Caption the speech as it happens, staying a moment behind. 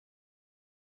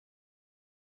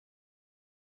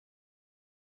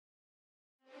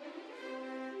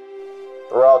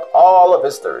Throughout all of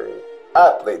history,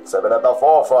 athletes have been at the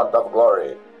forefront of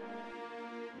glory.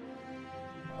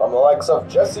 From the likes of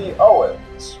Jesse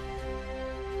Owens,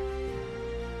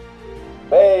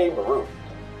 Babe Ruth,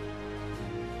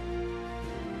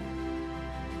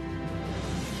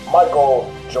 Michael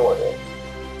Jordan.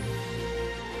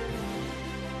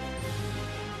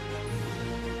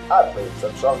 Athletes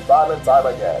have shown time and time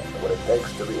again what it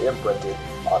takes to be imprinted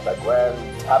on the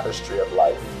grand tapestry of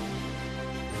life.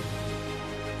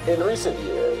 In recent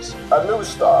years, a new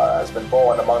star has been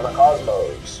born among the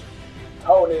cosmos,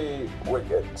 Tony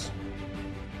Wicket.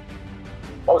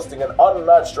 Boasting an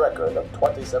unmatched record of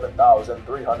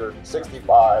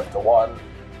 27,365 to 1,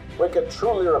 Wicket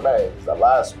truly remains the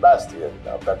last bastion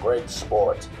of the great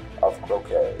sport of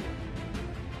croquet.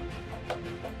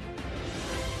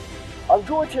 I'm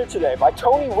joined here today by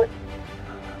Tony Wicket.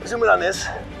 Zoom in on this.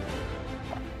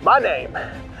 My name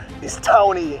is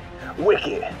Tony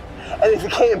Wicket, and if you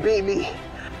can't beat me,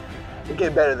 you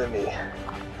get better than me.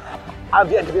 I've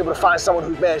yet to be able to find someone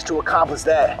who's managed to accomplish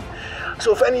that.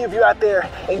 So if any of you out there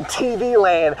in TV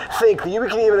land think that you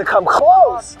can even come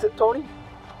close to Tony,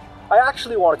 I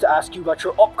actually wanted to ask you about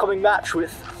your upcoming match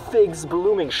with Figs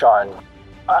Bloomingshine.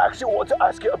 I actually want to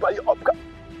ask you about your upcoming...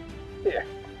 Here,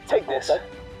 take this. Okay.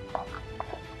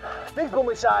 Figs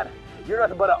Bloomingshine, you're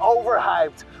nothing but an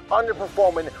overhyped,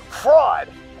 underperforming fraud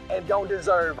and don't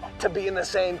deserve to be in the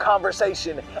same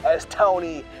conversation as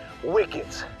Tony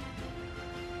Wicket.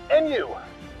 And you're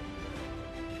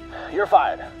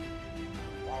fired.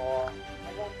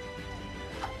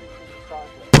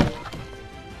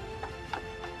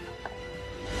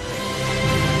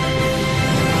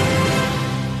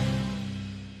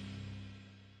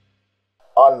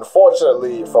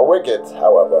 Unfortunately for Wicket,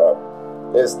 however,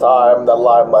 this time the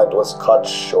limelight was cut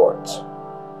short.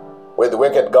 With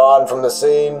Wicket gone from the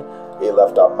scene, he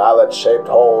left a mallet-shaped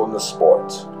hole in the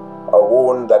sport, a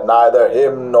wound that neither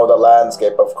him nor the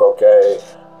landscape of croquet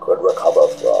could recover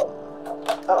from.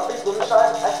 Figs Bloomingshine,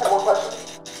 I just have one question.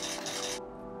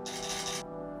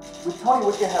 With Tony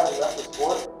Wicket having left the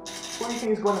sport, who do you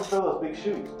think is going to fill those big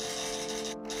shoes?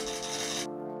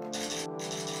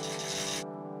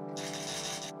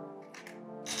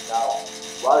 Now,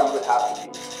 while you would have to be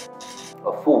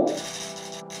a fool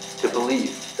to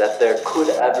believe that there could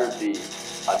ever be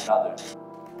another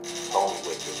Tony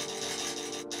Wicket,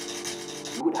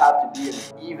 you would have to be an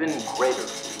even greater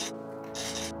fool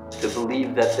to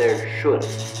believe that there should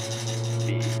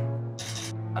be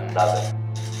another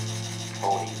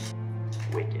Tony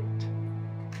Wicket.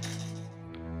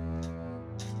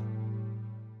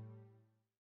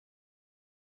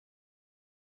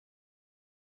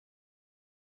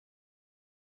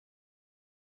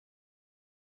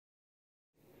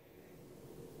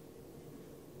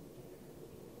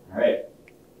 All right.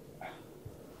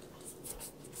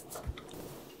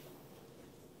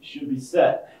 You should be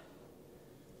set.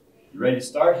 You ready to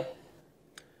start?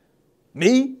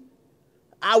 Me?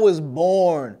 I was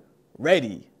born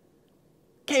ready.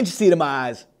 Can't you see it in my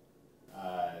eyes?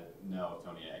 No,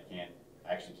 Tony, I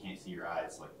actually can't see your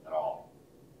eyes like at all.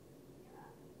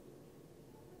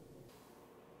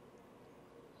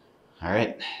 All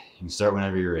right, you can start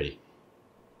whenever you're ready.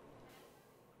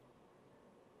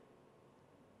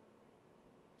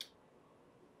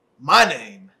 My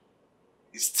name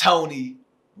is Tony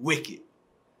Wicket.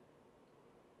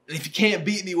 And if you can't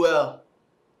beat me, well,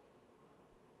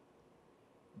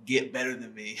 get better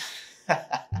than me. I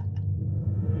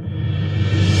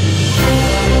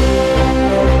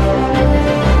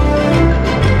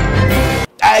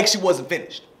actually wasn't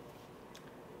finished.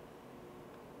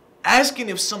 Asking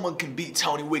if someone can beat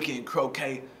Tony Wicket in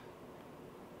croquet,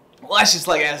 well, that's just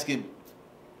like asking,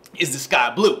 is the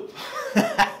sky blue?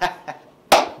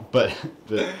 But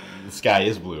the sky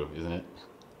is blue, isn't it?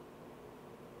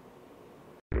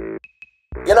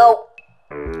 You know,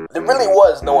 there really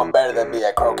was no one better than me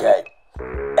at croquet,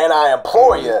 and I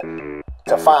implore you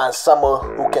to find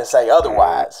someone who can say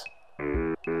otherwise.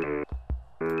 I'm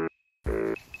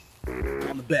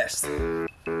the best.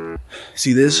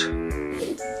 See this?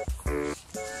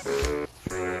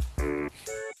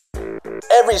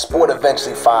 Every sport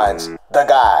eventually finds the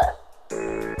guy.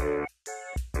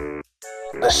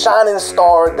 The shining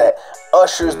star that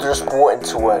ushers their sport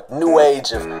into a new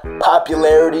age of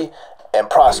popularity and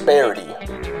prosperity.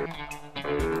 Thank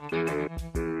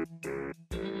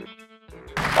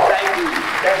you,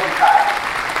 Kyle.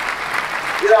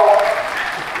 You know,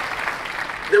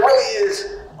 there really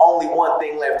is only one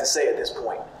thing left to say at this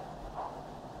point.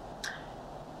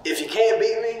 If you can't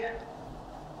beat me,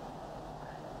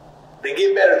 then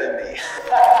get better than me.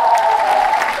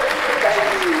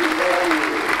 Thank you.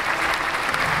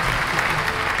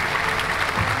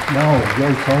 No,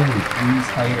 yo, Tony, please,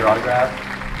 can I get your autograph?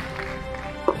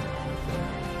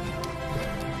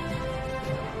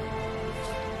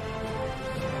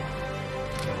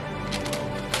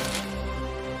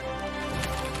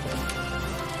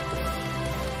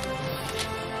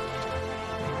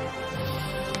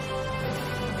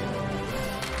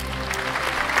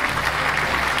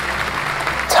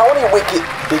 Tony Wicket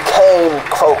became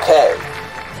croquet.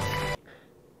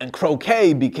 And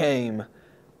croquet became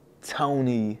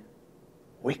Tony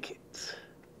Wicket.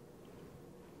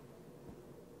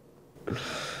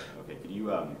 Okay, could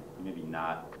you maybe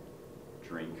not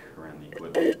drink around the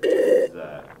equipment? There's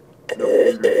no food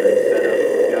or drink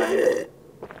set up here.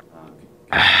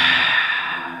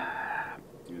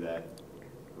 Could you do that,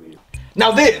 please?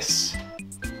 Now this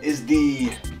is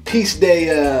the piece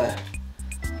de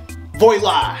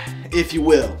voila, if you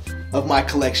will, of my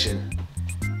collection.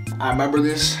 I remember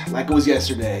this like it was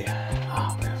yesterday.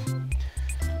 Oh man,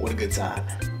 what a good time.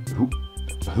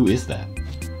 Who is that?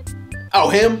 Oh,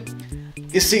 him?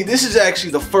 You see, this is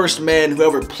actually the first man who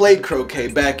ever played croquet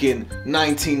back in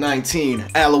 1919,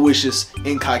 Aloysius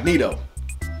Incognito.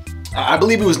 I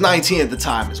believe he was 19 at the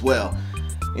time as well.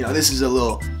 You know, this is a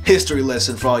little history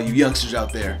lesson for all you youngsters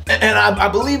out there. And I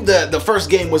believe that the first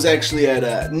game was actually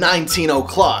at 19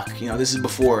 o'clock. You know, this is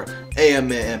before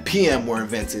AM and PM were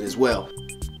invented as well.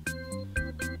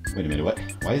 Wait a minute, what?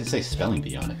 Why does it say spelling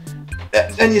bee on it?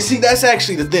 And you see, that's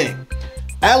actually the thing.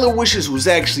 Aloysius was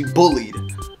actually bullied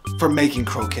for making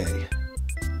croquet.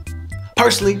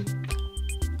 Personally,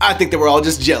 I think they were all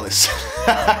just jealous.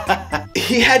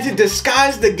 He had to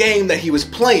disguise the game that he was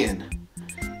playing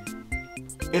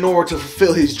in order to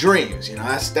fulfill his dreams. You know,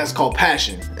 that's called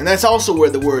passion. And that's also where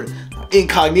the word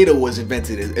incognito was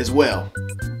invented as well.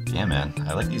 Yeah, man,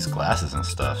 I like these glasses and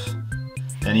stuff.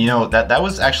 And you know, that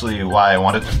was actually why I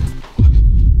wanted...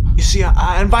 You see,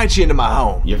 I invite you into my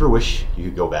home. You ever wish you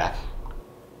could go back?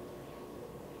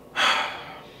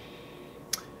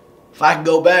 If I could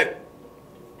go back,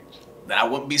 then I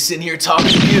wouldn't be sitting here talking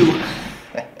to you.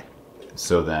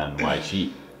 So then, why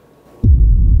cheat?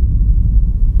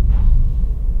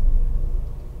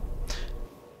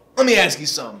 Let me ask you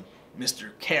something,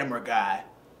 Mr. Camera Guy.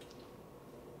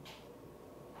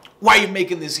 Why are you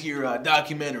making this here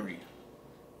documentary?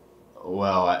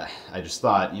 Well, I just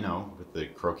thought, you know, with the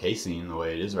croquet scene the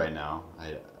way it is right now,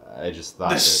 I just thought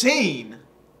The scene?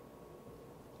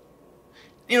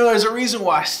 You know, there's a reason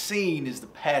why scene is the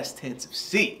past tense of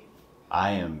see.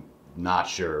 I am not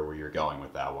sure where you're going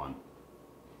with that one.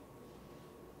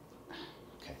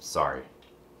 Okay, sorry.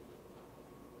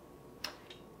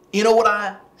 You know what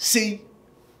I see?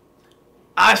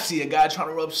 I see a guy trying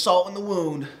to rub salt in the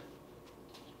wound.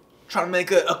 Trying to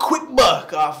make a quick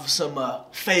buck off of some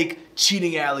fake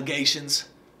cheating allegations.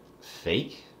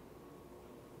 Fake?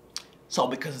 It's all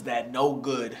because of that no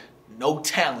good, no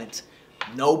talent,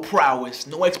 no prowess,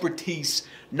 no expertise,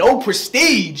 no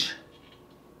prestige.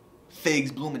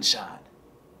 Figs Blumenshine.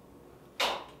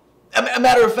 A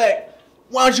matter of fact,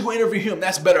 why don't you go interview him?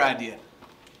 That's a better idea.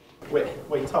 Wait,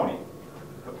 Tony.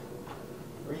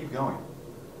 Where are you going?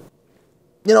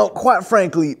 You know, quite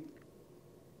frankly,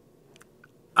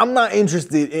 I'm not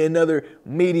interested in another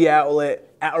media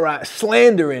outlet outright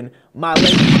slandering my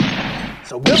language.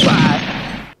 So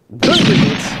goodbye, good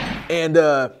riddance, and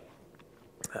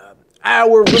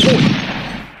our report.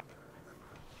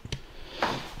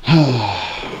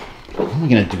 What am I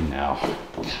gonna do now?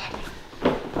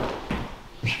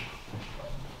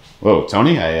 Whoa,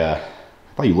 Tony, I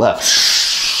thought you left.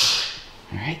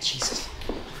 All right, Jesus.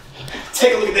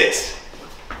 Take a look at this.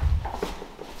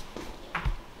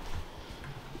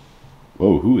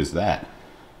 Whoa, who is that?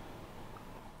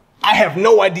 I have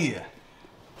no idea.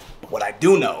 But what I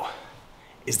do know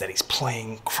is that he's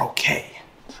playing croquet.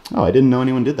 Oh, I didn't know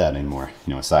anyone did that anymore.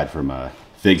 You know, aside from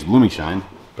Figs Blumenshine.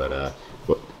 But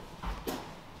what?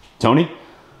 Tony?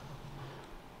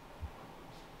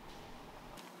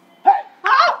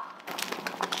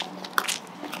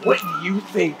 What do you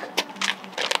think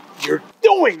you're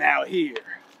doing out here?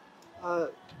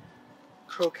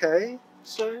 Croquet,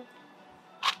 sir?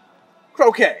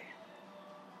 Croquet.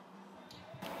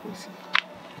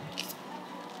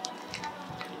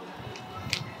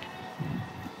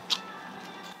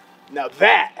 Now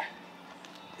that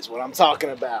is what I'm talking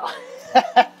about.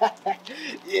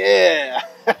 Yeah.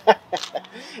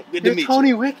 Good to meet Tony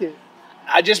you. Wicket.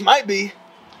 I just might be.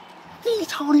 The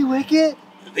Tony Wicket?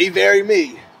 The very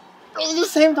me. The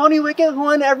same Tony Wicket who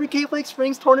won every Cape Lake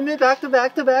Springs tournament back to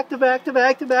back to back to back to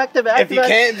back to back to back. If you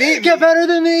can't beat me, get better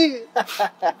than me.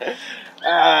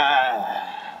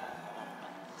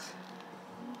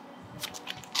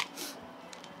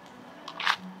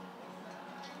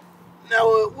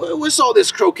 Now, what's all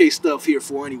this croquet stuff here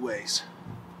for anyways?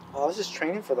 Oh, I was just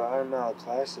training for the Iron Mallet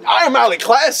Classic. Iron Mallet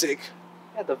Classic?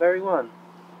 Yeah, the very one.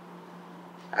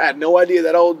 I had no idea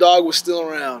that old dog was still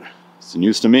around. It's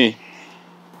news to me.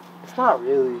 It's not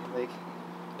really. Like,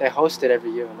 they host it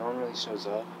every year and no one really shows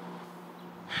up.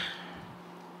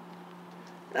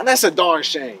 Now that's a darn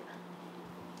shame.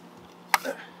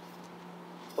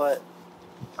 But,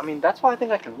 I mean, that's why I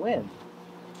think I can win.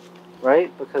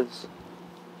 Right? Because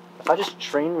if I just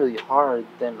train really hard,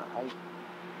 then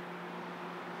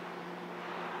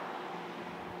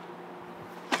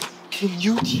Can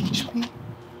you teach me?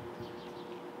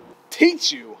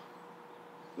 Teach you?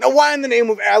 Now why in the name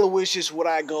of Aloysius would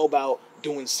I go about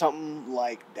doing something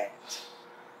like that?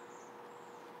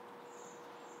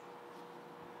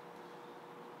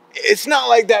 It's not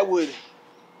like that would...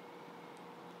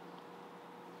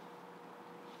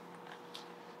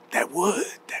 That would.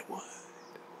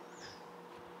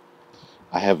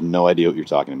 I have no idea what you're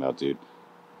talking about, dude.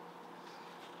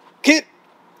 Kid,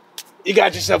 you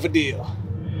got yourself a deal.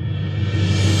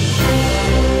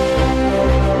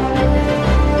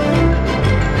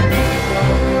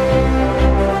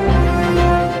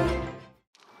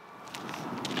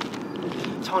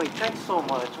 Tony, thanks so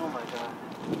much. Oh my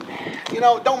god. You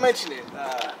know, don't mention it.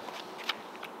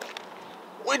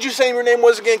 What did you say your name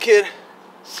was again, kid?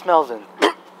 Smelvin.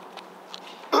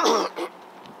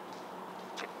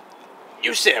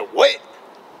 You said what?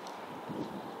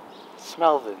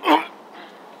 Smelvin.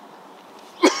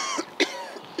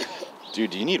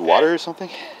 Dude, do you need water or something?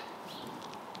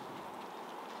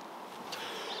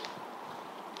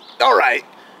 All right.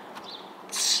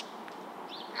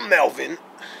 Melvin.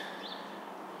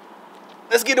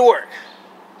 Let's get to work.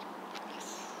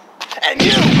 And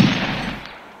you!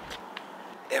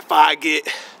 If I get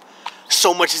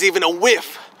so much as even a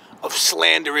whiff of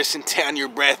slanderous intent on your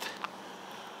breath,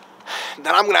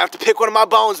 then I'm gonna have to pick one of my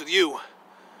bones with you.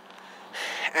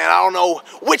 And I don't know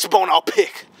which bone I'll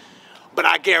pick, but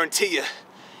I guarantee you,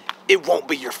 it won't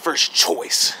be your first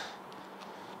choice.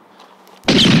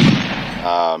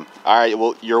 All right.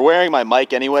 Well, you're wearing my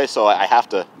mic anyway, so I have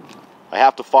to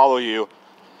follow you.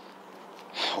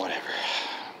 Whatever.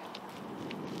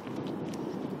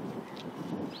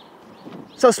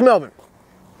 So, Smelvin,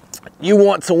 you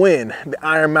want to win the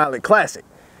Iron Mallet Classic?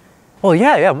 Well,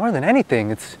 yeah, more than anything.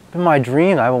 It's been my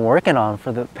dream I've been working on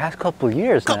for the past couple of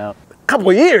years now. Couple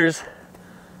of years?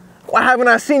 Why haven't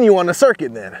I seen you on the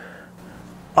circuit then?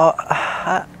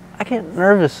 I get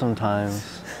nervous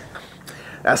sometimes.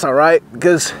 That's all right,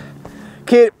 because,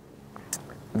 kid,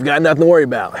 you've got nothing to worry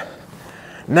about.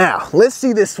 Now, let's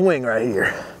see this swing right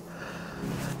here.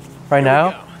 Right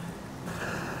now?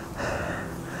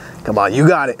 Come on, you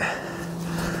got it.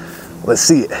 Let's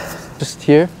see it. Just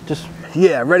here? Just...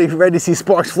 Yeah, ready to see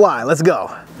sparks fly. Let's go.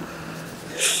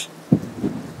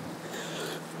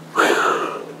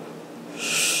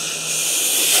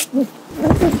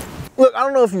 Look, I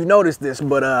don't know if you've noticed this,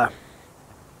 but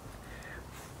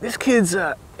this kid's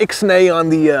ixnay on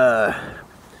the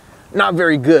not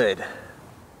very good.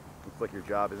 Looks like your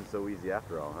job isn't so easy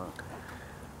after all, huh?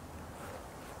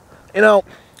 You know,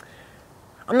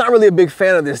 I'm not really a big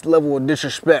fan of this level of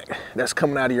disrespect that's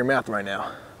coming out of your mouth right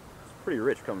now. It's pretty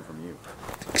rich coming from you.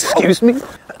 Excuse me?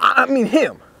 I mean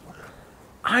him.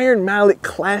 Iron Mallet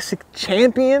Classic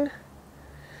champion?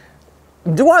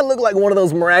 Do I look like one of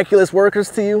those miraculous workers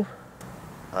to you?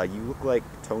 You look like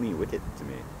Tony Wicket to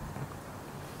me.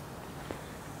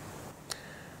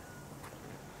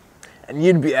 And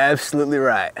you'd be absolutely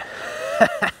right.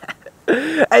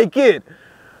 Hey kid,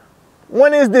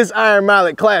 when is this Iron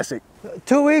Mallet Classic?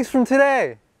 2 weeks from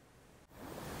today.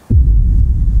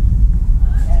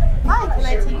 Hi, can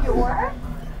I take your order?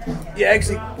 Yeah,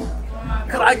 actually,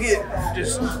 could I get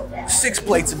just 6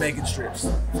 plates of bacon strips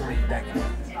for me? Thank you.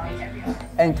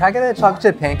 And can I get a chocolate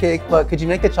chip pancake, but could you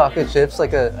make the chocolate chips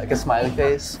like a smiley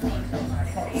face?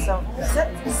 Okay, so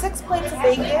 6 plates of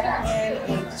bacon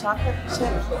and a chocolate chip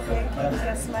pancake and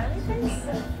a smiley face?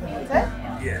 Okay?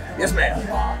 Yeah. Yes, ma'am.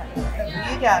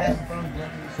 You got it.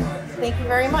 Thank you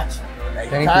very much.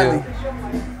 Thank you.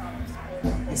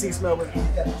 You see, Smelvin,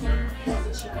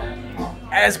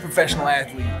 as a professional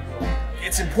athlete,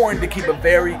 it's important to keep a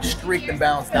very strict and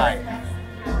balanced diet.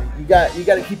 You got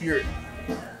to keep your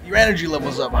energy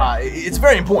levels up high. It's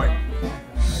very important.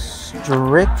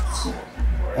 Strict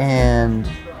and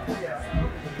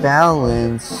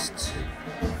balanced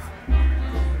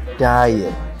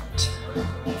diet.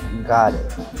 Got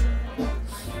it.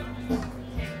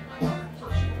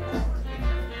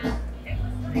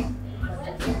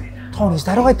 Tony, is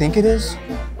that who I think it is?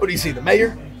 What do you see, the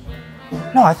mayor?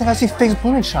 No, I think I see Figs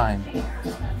Bloom and Shine.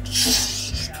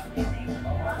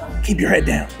 Keep your head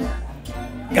down.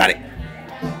 Got it?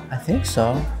 I think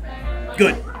so.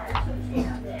 Good.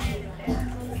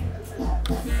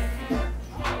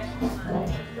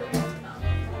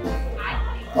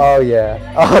 Oh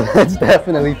yeah. Oh, that's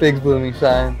definitely Figs Blooming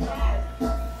Shine.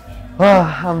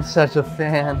 Oh, I'm such a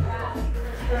fan.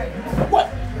 What?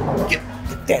 Get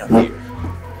down here.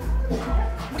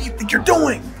 What do you think you're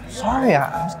doing? Sorry,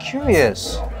 I was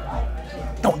curious.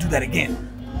 Don't do that again.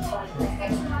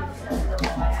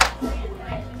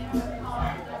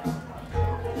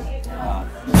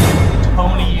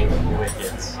 Tony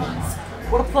Wicket.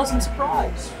 What a pleasant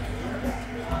surprise.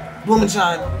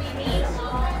 Blumenshine,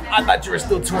 I thought you were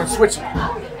still touring Switzerland.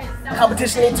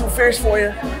 Competition ain't too fierce for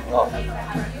you. Oh.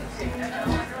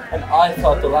 And I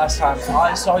thought the last time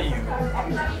I saw you,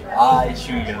 I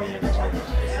humiliated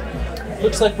you.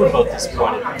 Looks like we're both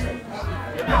disappointed.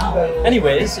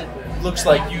 Anyways, it looks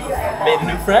like you've made a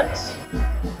new friend.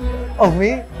 Oh,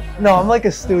 me? No, I'm like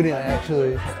a student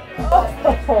actually.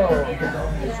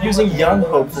 Using young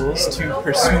hopefuls to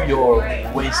pursue your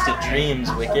wasted dreams,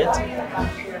 Wicket.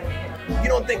 You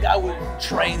don't think I would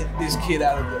train this kid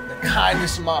out of the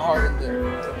kindness of my heart and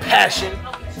the passion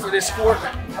for this sport?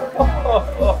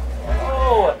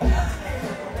 Oh,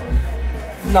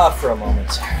 not for a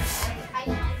moment.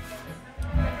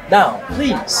 Now,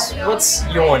 please, what's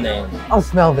your name? I'm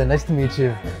Smelvin. Nice to meet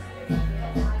you.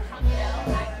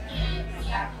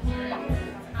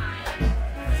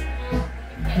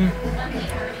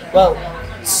 Well,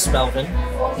 Smelvin,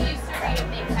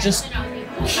 just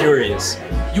curious.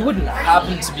 You wouldn't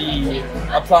happen to be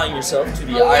applying yourself to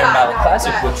the Iron Mallet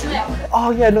Classic, would you?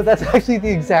 Oh yeah, no, that's actually the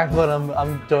exact one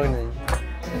I'm joining.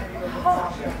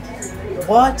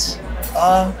 What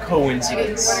a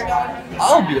coincidence.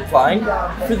 I'll be applying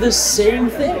for the same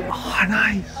thing. Oh,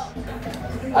 nice.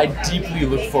 I deeply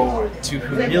look forward to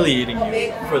humiliating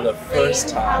you for the first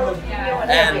time.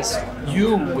 And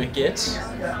you, Wicket,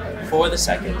 for the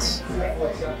second.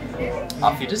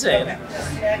 Auf Wiedersehen.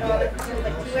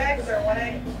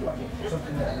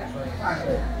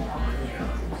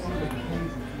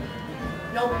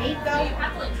 No meat though?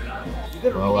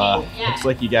 Well, looks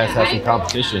like you guys have some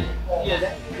competition.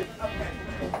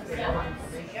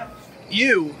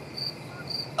 You,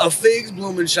 a Figs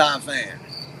Blumenshine fan.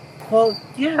 Well,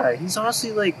 yeah, he's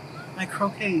honestly like my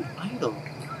croquet idol.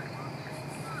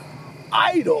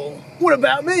 Idol? What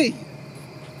about me?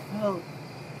 Well,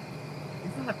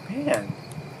 you're not a band.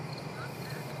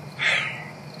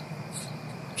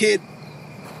 Kid,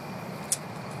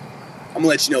 I'm gonna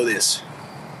let you know this.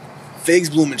 Figs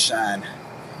Blumenshine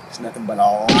is nothing but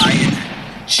a lying,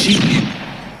 cheating,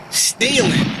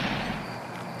 stealing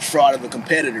fraud of a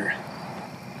competitor.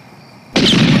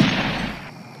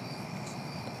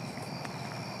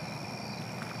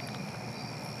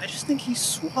 I just think he's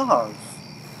suave.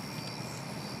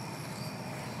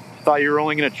 Thought you were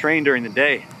only going to train during the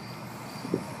day.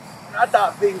 I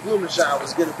thought Figs Blumenshine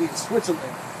was gonna be in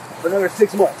Switzerland for another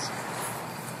 6 months.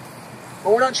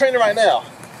 But we're not training right now.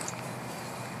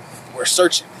 We're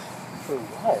searching. For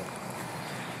what?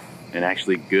 An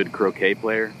actually good croquet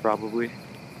player, probably.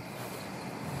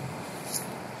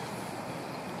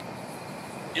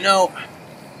 You know,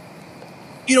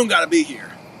 you don't gotta be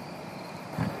here.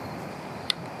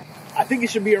 I think it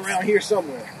should be around here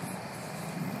somewhere.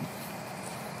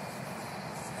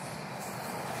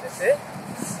 That's it?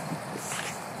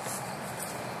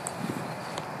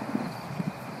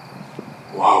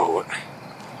 Whoa,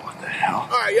 what the hell?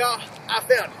 Alright, y'all, I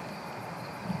found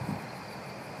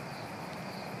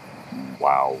it.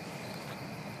 Wow.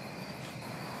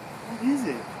 What is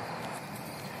it?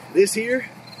 This here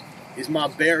is my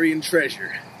burying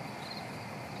treasure.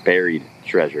 Buried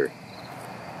treasure.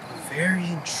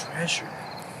 Burying treasure?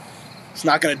 It's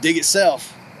not gonna dig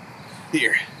itself.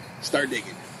 Here, start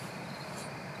digging.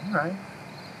 Alright.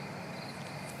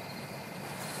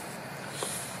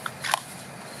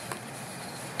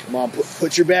 Come on,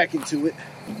 put your back into it.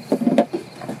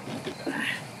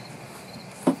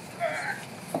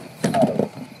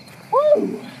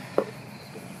 Woo!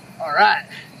 All right.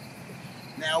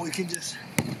 Now we can just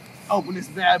open this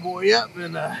bad boy up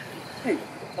and Hey,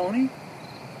 Tony,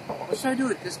 what should I do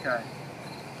with this guy?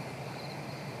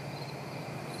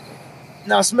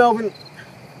 Now, Smelvin,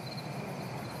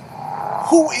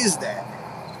 who is that?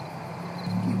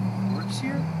 He works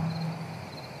here?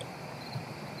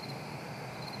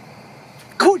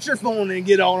 Put your phone and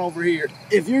get on over here.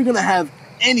 If you're gonna have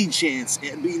any chance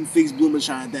at beating Figs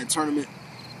Blumenshine at that tournament,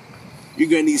 you're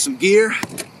gonna need some gear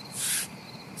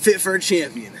fit for a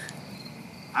champion.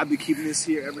 I've been keeping this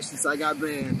here ever since I got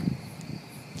banned.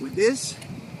 With this,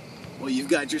 well, you've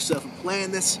got yourself a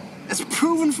plan that's That's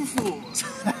proven for fools.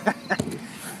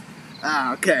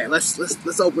 Okay,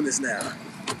 let's open this now.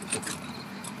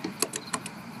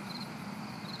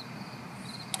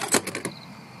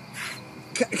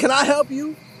 Can I help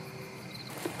you?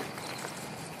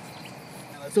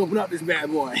 Now let's open up this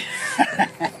bad boy.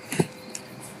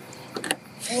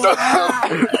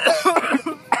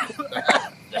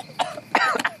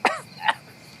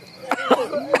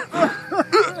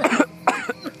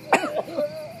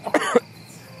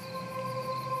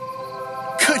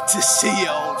 Good to see you,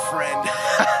 old friend.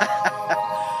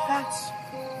 That's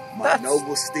my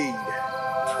noble steed.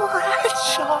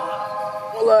 Bradshaw.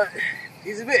 Well,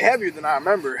 he's a bit heavier than I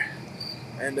remember,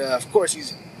 and of course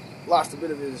he's lost a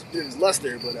bit of his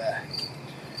luster, but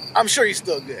I'm sure he's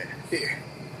still good. Here.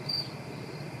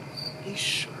 You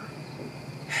sure?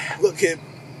 Look, kid.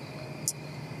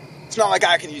 It's not like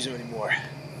I can use him anymore,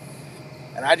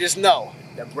 and I just know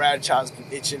that Bradshaw's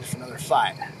been itching for another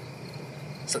fight.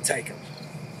 So take him.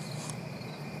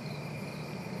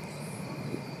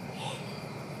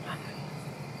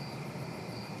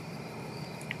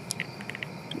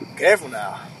 Careful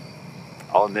now.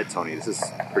 I'll admit, Tony, this is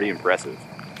pretty impressive.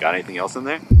 Got anything else in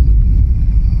there?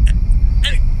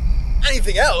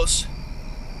 Anything else?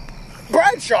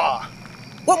 Bradshaw!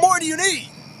 What more do you need?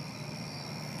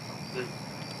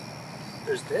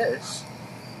 There's this.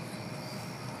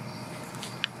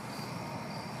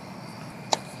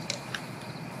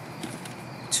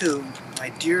 To my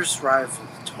dearest rival,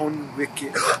 Tony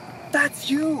Wicket. That's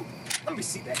you! Let me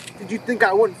see that. Did you think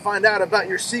I wouldn't find out about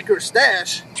your secret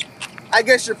stash? I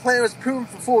guess your plan was proven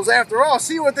for fools after all.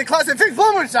 See what they class at Fix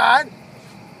Blumenstein?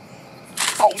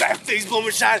 Oh, that Fix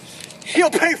Blumenstein! He'll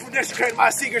pay for desecrating my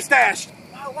secret stash!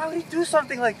 Why would he do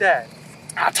something like that?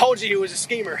 I told you he was a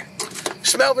schemer.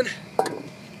 Smelvin,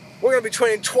 we're gonna be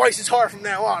training twice as hard from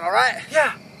now on, alright?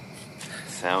 Yeah.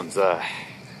 Sounds,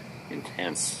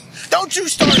 intense. Don't you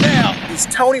start now! Is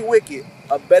Tony Wicket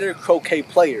a better croquet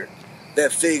player than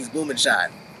Figs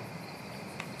Blumenstein?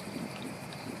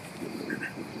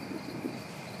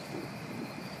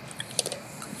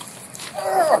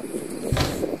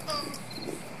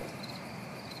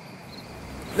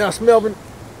 Now, Smelvin,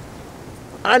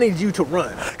 I need you to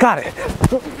run. Got it.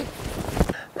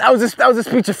 That was a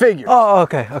speech of figures. Oh,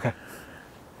 okay.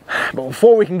 But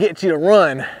before we can get you to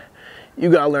run,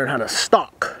 you gotta learn how to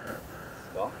stalk.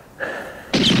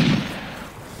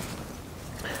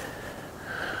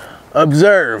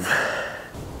 Observe.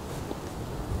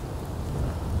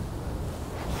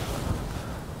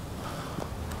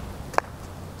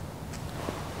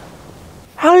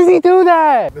 How does he do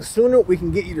that? The sooner we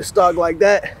can get you to stalk like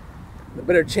that, the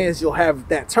better chance you'll have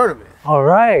that tournament. All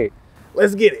right.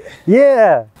 Let's get it.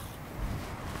 Yeah.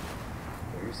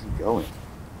 Where's he going?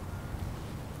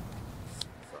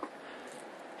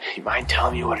 You mind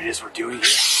telling me what it is we're doing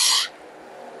here?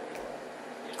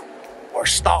 We're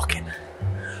stalking.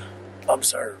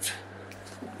 Observe.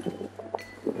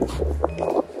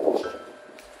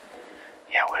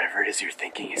 Yeah, whatever it is you're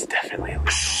thinking is definitely a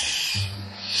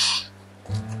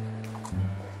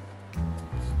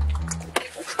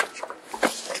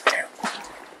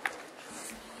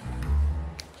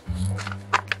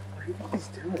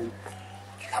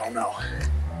I don't know.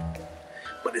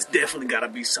 But it's definitely gotta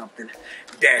be something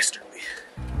dastardly.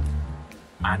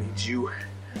 I need you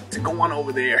to go on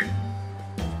over there.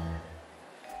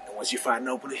 And once you find an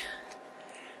opening,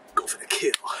 go for the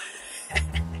kill.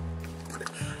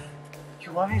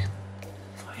 You want me to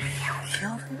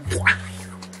kill him?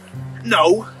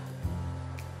 No.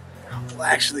 Well,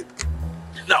 actually,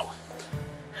 no.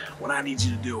 What I need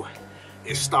you to do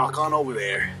is stalk on over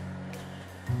there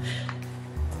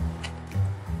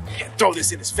and throw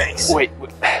this in his face. Wait, where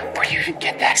do you even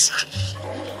get that?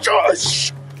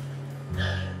 Josh!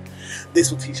 This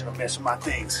will teach him to mess with my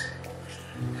things.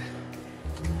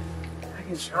 I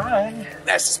can try.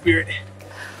 That's the spirit.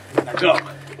 Now go.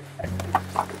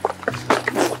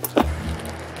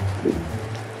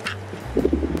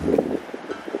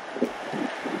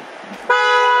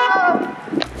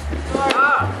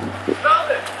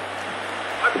 Smelvin!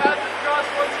 Our paths cross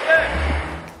once again!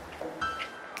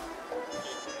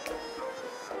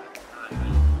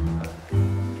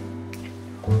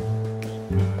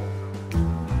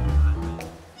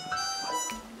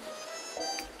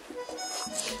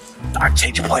 All right,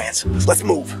 change your plans. Let's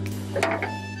move.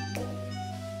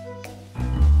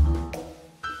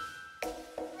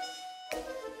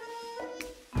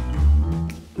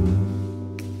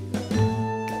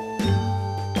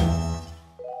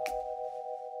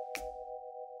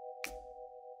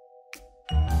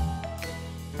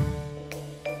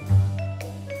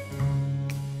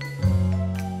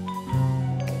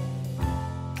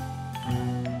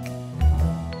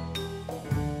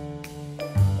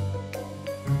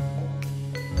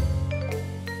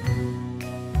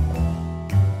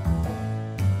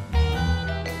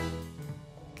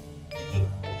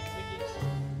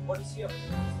 Well,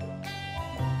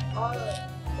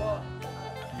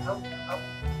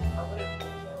 I wouldn't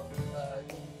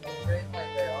grade my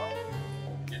day off.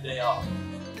 Your day off.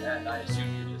 And I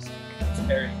assume you're just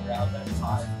carrying around that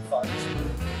time fun.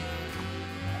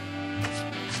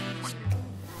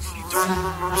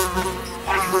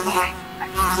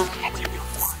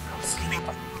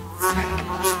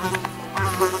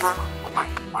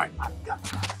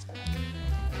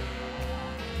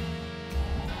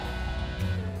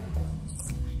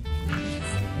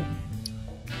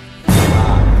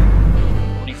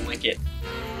 Tony Wicket.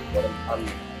 What an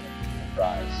unbelievable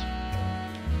surprise.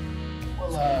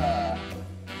 Well,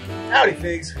 howdy,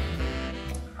 Figs.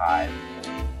 Hi.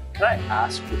 Can I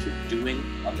ask what you're doing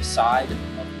on the side of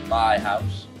my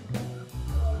house?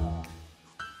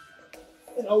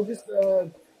 You know, just,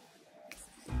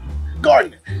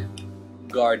 gardening.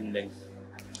 Gardening.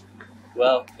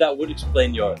 Well, that would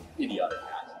explain your idiotic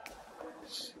act.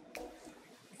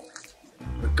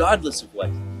 Regardless of what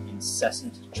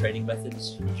incessant training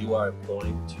methods you are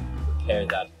employing to prepare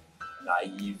that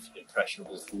naive,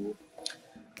 impressionable fool,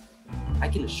 I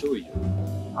can assure you,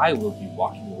 I will be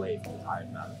walking away from the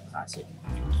Iron Mallet Classic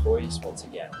victorious once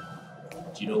again.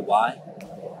 Do you know why?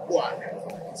 Why?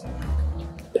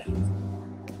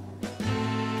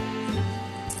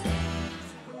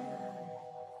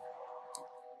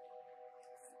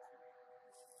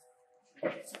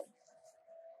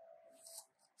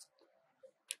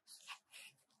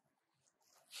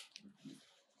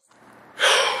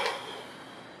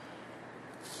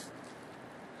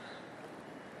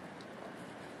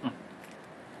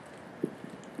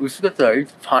 We should get to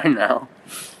eat fine now.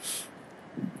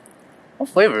 What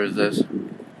flavor is this?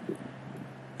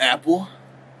 Apple.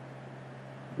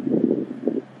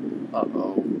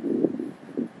 Uh-oh.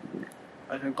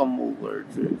 I think I'm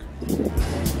allergic.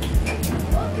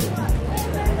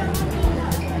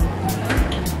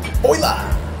 Hola!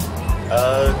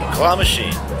 Claw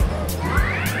machine.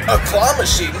 A claw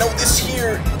machine? No, this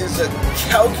here is a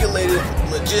calculated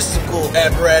logistical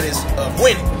apparatus of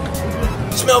winning.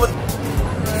 Smelvin.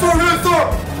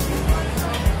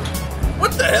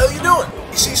 What the hell are you doing?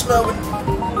 You see, Smelvin?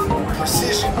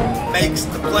 Precision makes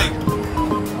the play.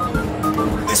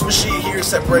 This machine here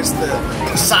separates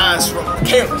the size from the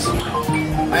careless.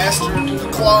 Master the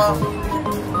claw,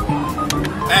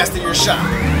 master your shot.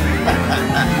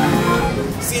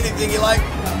 See anything you like?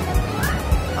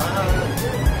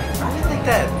 I really like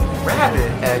that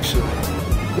rabbit, actually.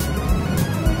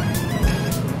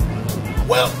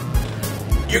 Well,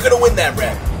 you're gonna win that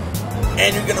rabbit.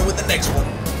 And you're gonna win the next one.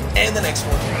 And the next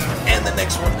one. And the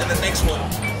next one. And the next one.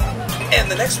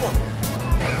 And the next one.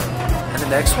 And the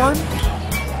next one?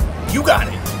 You got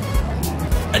it.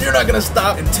 And you're not gonna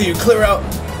stop until you clear out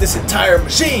this entire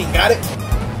machine, got it?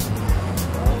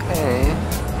 Okay.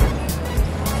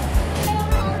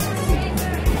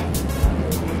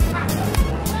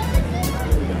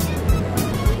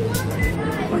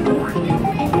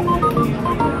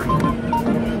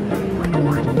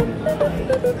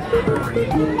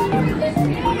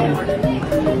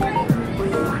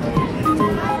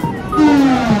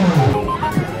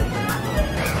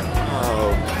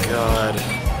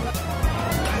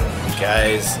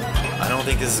 Guys, I don't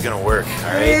think this is gonna work,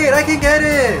 alright? Wait, I can get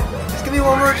it! Just give me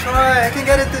one more try, I can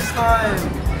get it this time!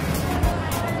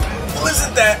 Well,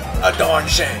 isn't that a darn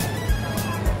shame?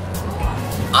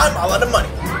 I'm all out of money.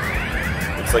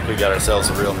 Looks like we got ourselves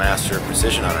a real master of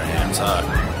precision on our hands, huh?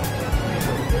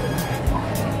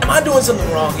 Am I doing something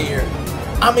wrong here?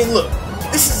 I mean, look,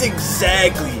 this is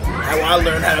exactly how I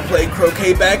learned how to play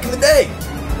croquet back in the day.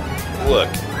 Look,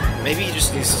 maybe he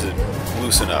just needs to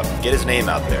loosen up, get his name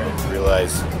out there, and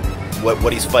realize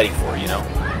what he's fighting for, you know?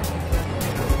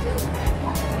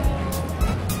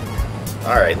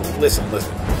 Alright, listen,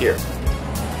 here.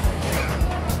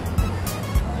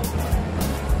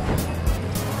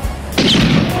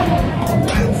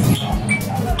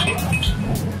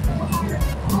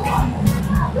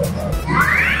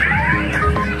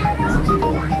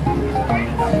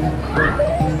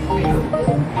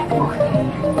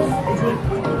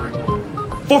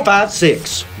 Four, 5,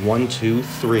 6. 1, 2,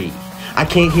 3. I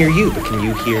can't hear you, but can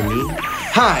you hear me?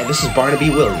 Hi, this is Barnaby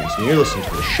Williams, and you're listening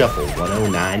to the Shuffle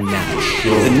 1099,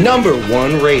 the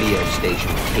 #1 radio station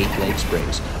in Cape Lake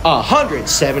Springs,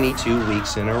 172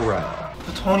 weeks in a row.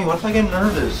 But Tony, what if I get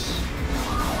nervous?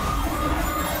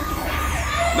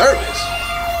 Nervous?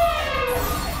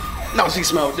 No, see,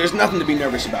 Smo, there's nothing to be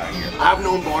nervous about here. I've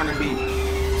known Barnaby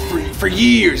for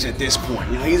years at this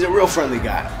point. You know, he's a real friendly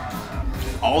guy.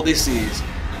 All this is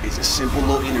a simple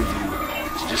little interview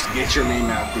to just get your name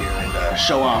out there and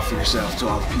show off yourself to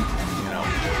all the people, you know.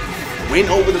 Win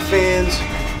over the fans,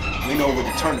 win over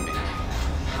the tournament.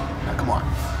 Now, come on.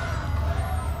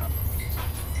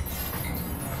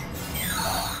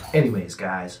 Anyways,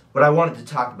 guys, what I wanted to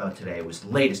talk about today was the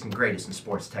latest and greatest in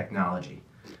sports technology.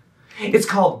 It's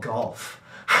called golf.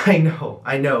 I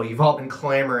know, you've all been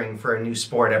clamoring for a new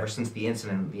sport ever since the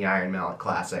incident of the Iron Mallet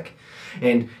Classic.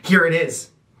 And here it is.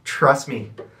 Trust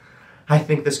me, I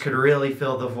think this could really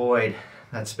fill the void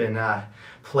that's been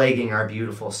plaguing our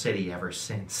beautiful city ever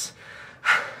since.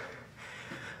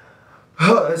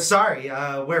 Sorry,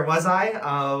 where was I?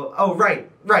 Oh,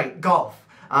 right, golf.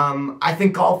 I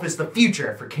think golf is the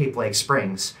future for Cape Lake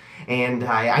Springs. And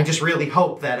I just really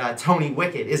hope that Tony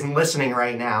Wicket isn't listening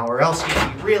right now, or else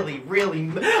he'd be really...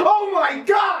 Oh my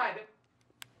God!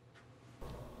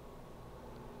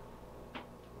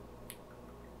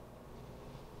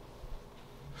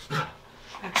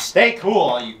 Stay cool,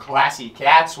 all you classy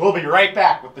cats. We'll be right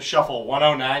back with the Shuffle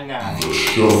 1099.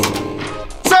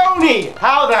 Tony!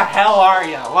 How the hell are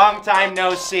you? Long time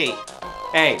no see.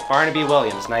 Hey, Barnaby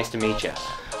Williams, nice to meet you.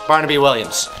 Barnaby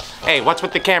Williams. Hey, what's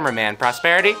with the cameraman?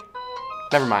 Prosperity?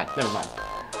 Never mind.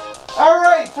 All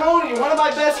right, Tony, one of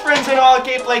my best friends in all of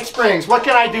Cape Lake Springs. What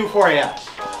can I do for you?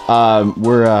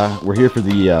 We're here for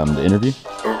the interview.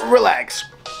 Relax.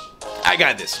 I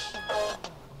got this.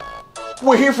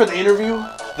 We're here for the interview.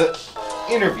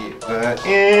 Interview.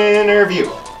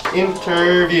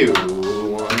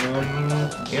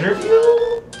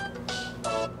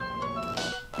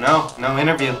 No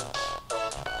interview.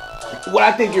 What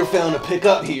I think you're failing to pick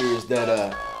up here is that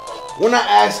we're not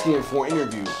asking for an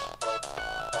interview.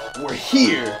 We're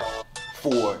here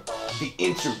for the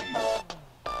interview.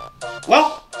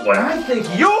 Well, what I think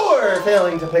you're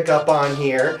failing to pick up on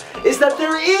here is that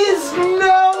there is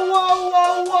no...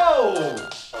 Whoa!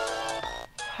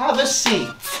 Have a seat.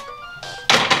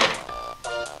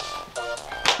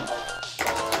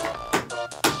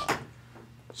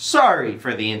 Sorry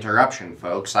for the interruption,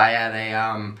 folks. I had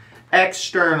a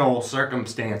external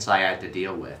circumstance I had to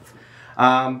deal with.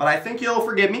 But I think you'll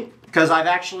forgive me, because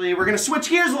we're gonna switch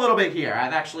gears a little bit here.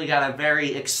 I've actually got a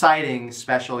very exciting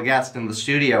special guest in the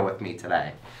studio with me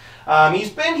today. He's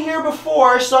been here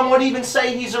before. Some would even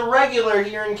say he's a regular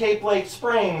here in Cape Lake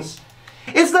Springs.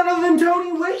 It's none other than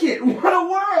Tony Wicket. What a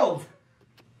world!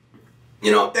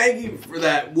 You know, thank you for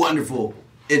that wonderful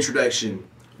introduction,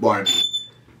 Barnaby.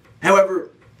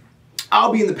 However,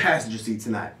 I'll be in the passenger seat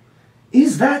tonight.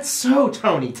 Is that so,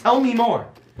 Tony? Tell me more.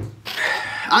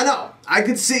 I know. I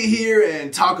could sit here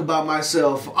and talk about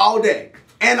myself all day.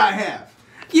 And I have.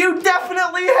 You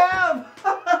definitely have!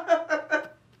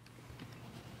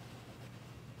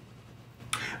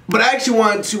 But I actually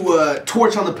wanted to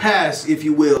torch on the pass, if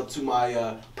you will, to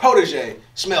my protege,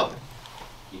 Smelvin.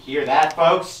 You hear that,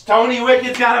 folks? Tony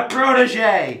Wicket's got a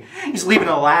protege! He's leaving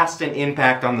a lasting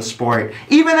impact on the sport,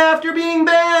 even after being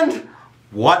banned!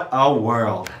 What a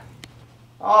world.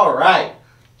 Alright,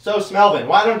 so Smelvin,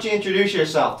 why don't you introduce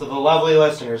yourself to the lovely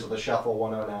listeners of the Shuffle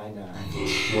 1099?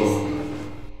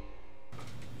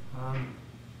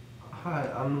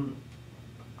 Hi, I'm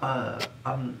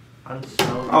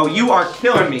Smelvin. Oh, you are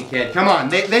killing me, kid. Come on,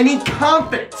 they need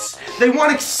confidence. They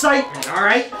want excitement,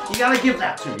 alright? You gotta give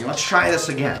that to me. Let's try this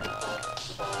again.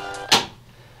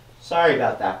 Sorry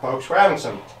about that, folks. We're having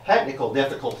some technical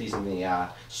difficulties in the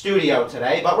studio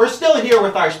today, but we're still here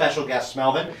with our special guest,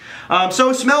 Smelvin.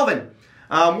 So, Smelvin,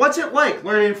 what's it like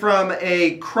learning from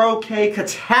a croquet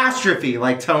catastrophe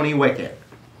like Tony Wicket?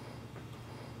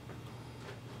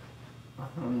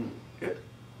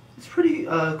 It's pretty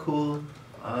cool.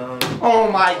 Oh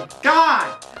my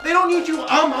God! They don't need you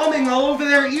umming all over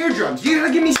their eardrums. You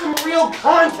gotta give me some real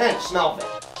content, Smelvin.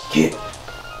 Kid,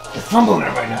 you're fumbling it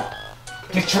right now.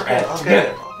 Get your ass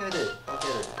together. I'll get it.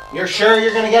 You're sure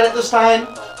you're gonna get it this time?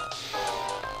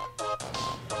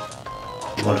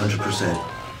 100%.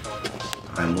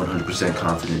 I'm 100%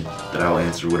 confident that I'll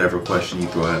answer whatever question you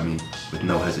throw at me with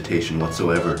no hesitation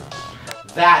whatsoever.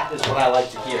 That is what I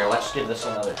like to hear. Let's give this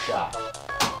another shot.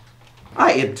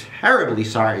 I am terribly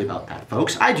sorry about that,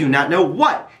 folks. I do not know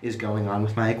what is going on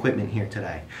with my equipment here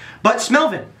today. But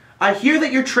Smelvin, I hear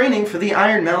that you're training for the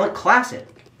Iron Mallet Classic.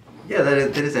 Yeah,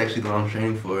 that is actually what I'm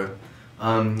training for.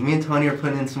 Me and Tony are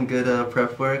putting in some good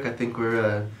prep work. I think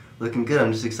we're looking good.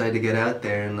 I'm just excited to get out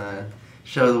there and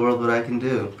show the world what I can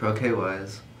do,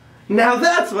 croquet-wise. Now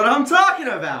that's what I'm talking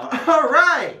about. All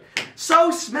right.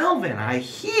 So, Smelvin, I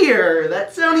hear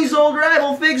that Tony's old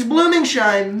rival, Figs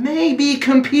Bloomingshine, may be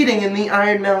competing in the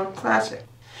Iron Mallet Classic.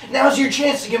 Now's your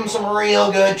chance to give him some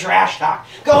real good trash talk.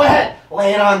 Go ahead,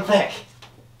 lay it on thick.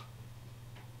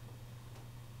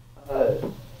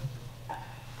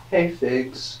 Hey,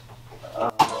 Figs.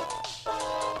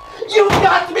 You've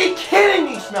got to be kidding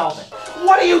me, Smelvin!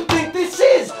 What do you think this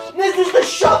is? This is the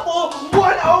Shuffle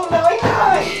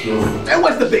 1099! And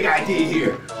what's the big idea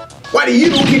here? Why do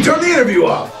you keep turning the interview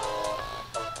off?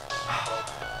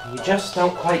 You just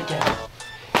don't quite get it.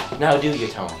 Now do you,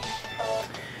 Tony?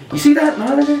 You see that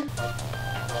monitor?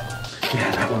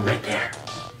 Yeah, that one right there.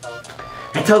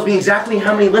 That tells me exactly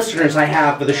how many listeners I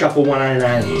have for the Shuffle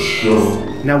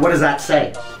 199. Now what does that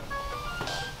say?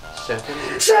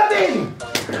 7!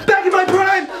 Back in my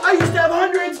prime, I used to have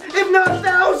hundreds, if not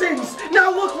thousands!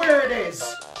 Now look where it is!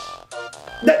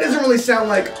 That doesn't really sound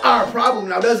like our problem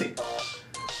now, does it?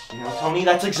 You know, Tony,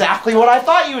 that's exactly what I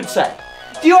thought you would say.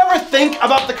 Do you ever think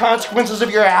about the consequences of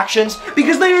your actions?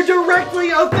 Because they are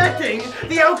directly affecting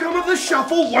the outcome of the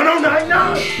Shuffle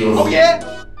 1099! Oh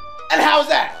yeah? And how's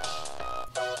that?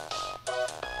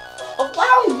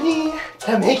 Allow me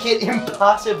to make it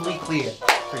impossibly clear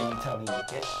for you, Tony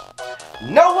Wicket.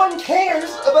 No one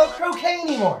cares about croquet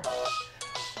anymore.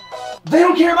 They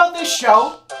don't care about this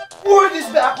show or this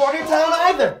backwater town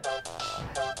either.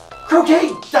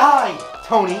 Croquet died,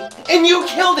 Tony, and you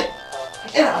killed it.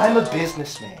 And I'm a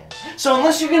businessman. So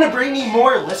unless you're gonna bring me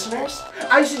more listeners,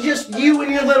 I suggest you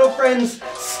and your little friends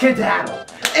skedaddle.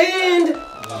 And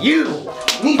you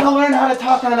need to learn how to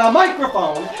talk on a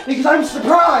microphone because I'm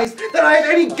surprised that I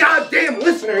have any goddamn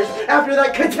listeners after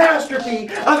that catastrophe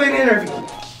of an interview.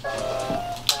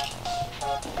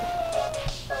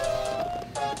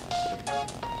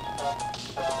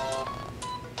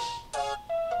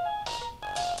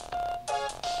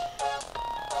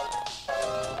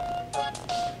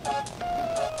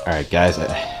 All right, guys,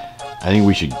 I think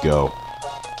we should go.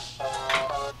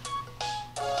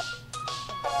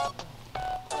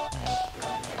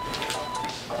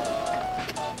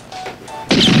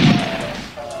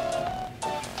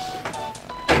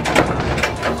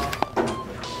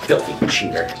 Filthy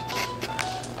cheater.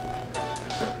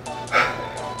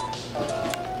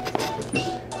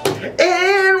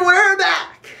 And we're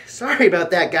back! Sorry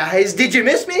about that, guys. Did you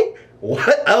miss me?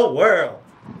 What a world.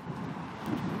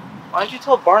 Why didn't you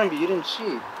tell Barnaby you didn't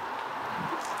cheat?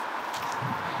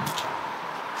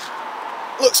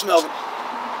 Look, Smelvin.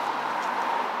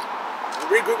 We'll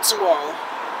regroup tomorrow.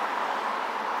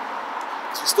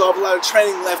 We still have a lot of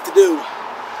training left to do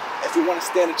if we want to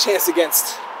stand a chance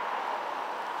against.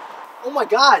 Oh my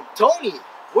god, Tony!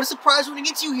 What a surprise when he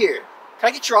gets you here. Can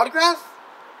I get your autograph?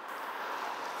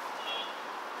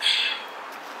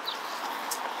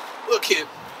 Look, kid.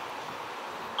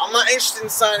 I'm not interested in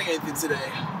signing anything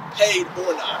today, paid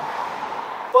or not.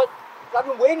 But I've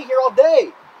been waiting here all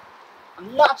day.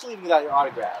 I'm not leaving without your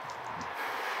autograph.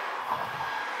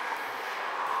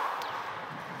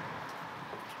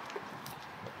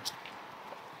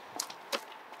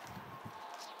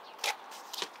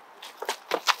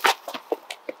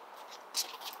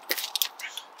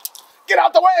 Get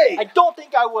out the way! I don't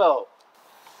think I will.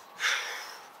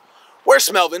 Where's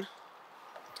Smelvin?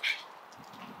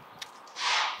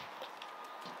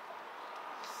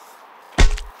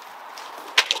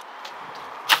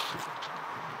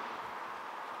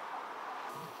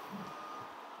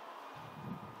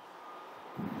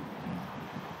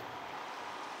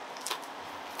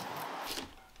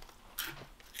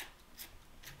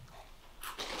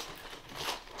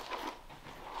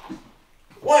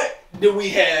 What do we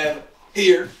have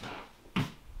here?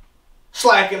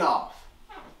 Slacking off.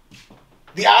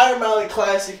 The Iron Mallet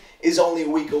Classic is only a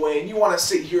week away, and you want to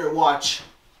sit here and watch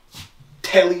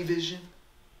television?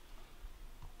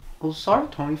 Well, sorry,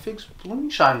 Tony. Fix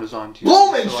Blumenshine was on too.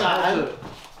 Blumenshine?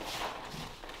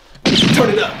 Turn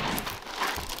it up.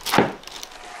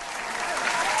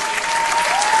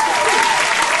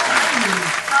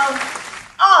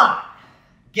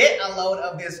 Get a load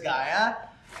of this guy, huh?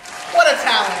 What a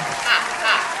talent!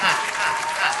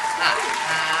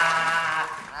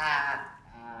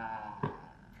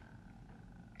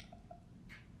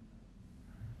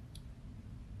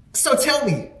 So tell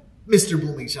me, Mr.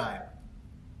 Blumenshine,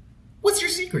 what's your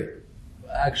secret?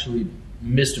 Actually,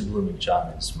 Mr.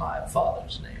 Blumenshine is my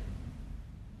father's name.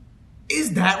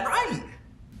 Is that right?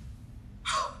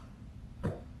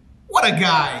 What a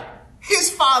guy! His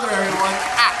father, everyone!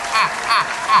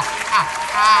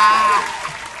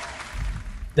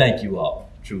 Thank you all,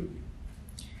 truly.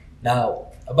 Now,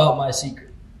 about my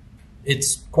secret.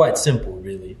 It's quite simple,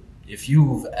 really. If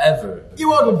you've ever... You're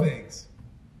welcome, thanks.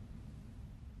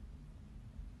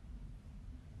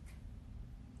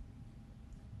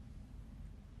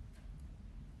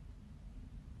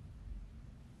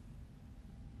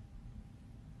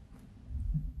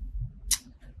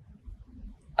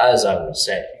 As I was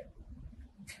saying,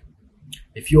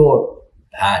 if you're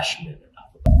passionate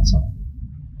enough about something,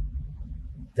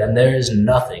 then there is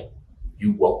nothing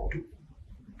you won't do.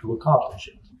 to accomplish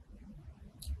it.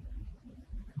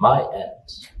 My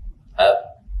ends have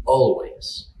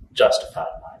always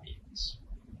justified my means.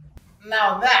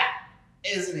 Now that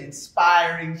is an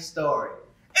inspiring story.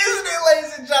 Isn't it,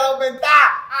 ladies and gentlemen?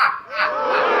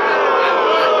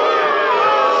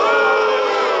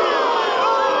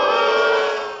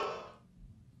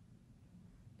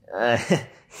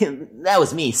 That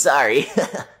was me, sorry.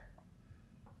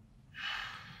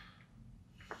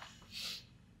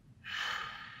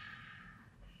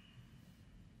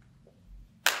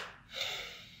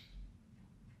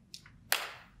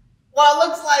 Well, it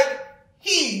looks like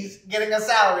he's getting a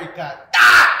salary cut.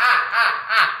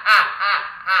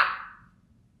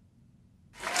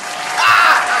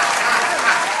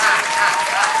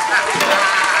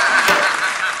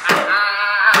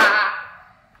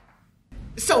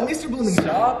 So, Mr. Blooming,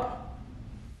 stop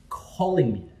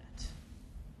calling me that.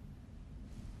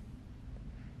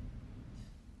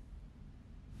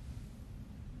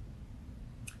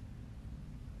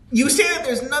 You say that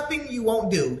there's nothing you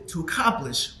won't do to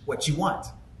accomplish what you want.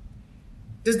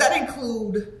 Does that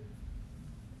include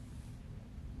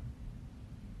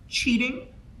cheating?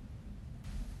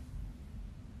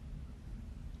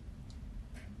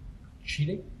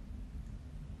 Cheating?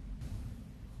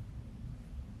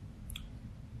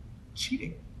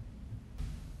 Cheating.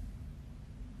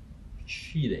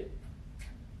 Cheating.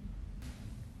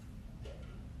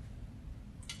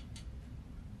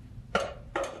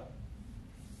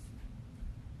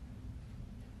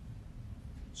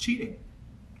 Cheating.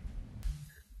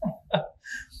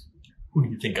 Who do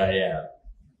you think I am?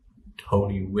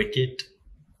 Tony Wicket?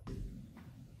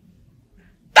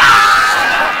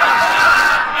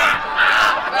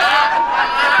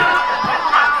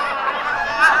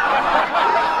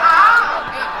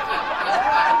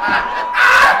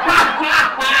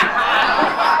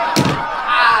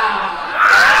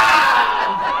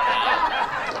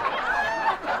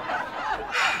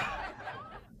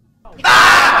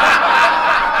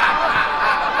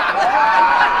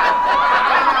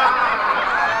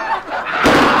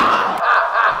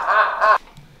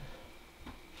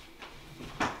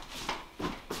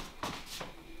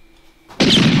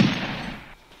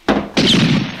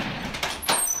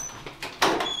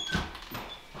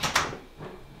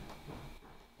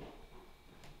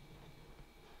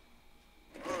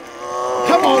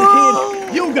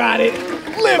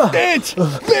 Lift it!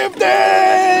 Lift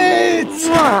it!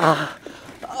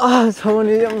 Oh,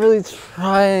 Tony, I'm really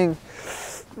trying.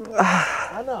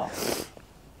 I know.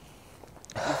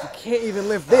 If you can't even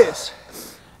lift this,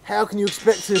 how can you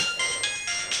expect to...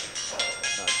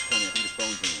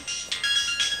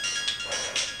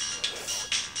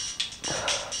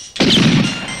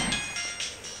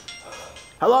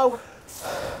 Hello?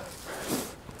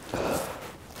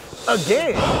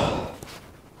 Again?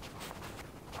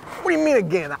 What do you mean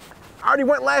again? I already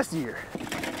went last year.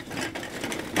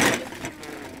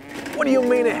 What do you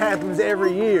mean it happens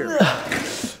every year?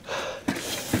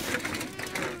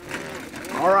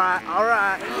 All right, all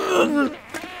right.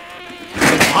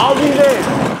 I'll be there.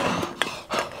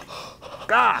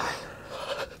 God.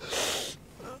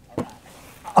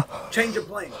 Change of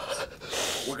plans.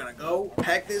 We're gonna go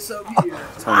pack this up here.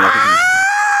 What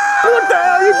the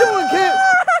hell are you doing, kid?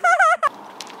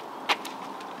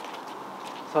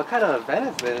 So what kind of event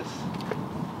is this?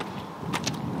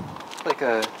 It's like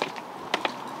a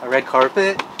red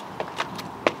carpet?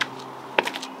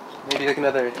 Maybe like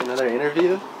another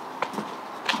interview?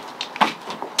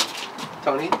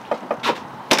 Tony?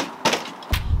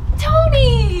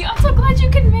 Tony! I'm so glad you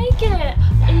could make it!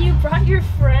 And you brought your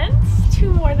friends?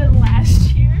 2 more than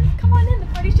last year? Come on in, the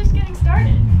party's just getting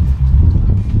started.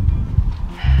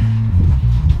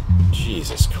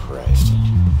 Jesus Christ.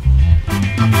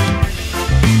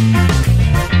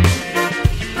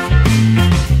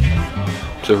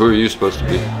 So who are you supposed to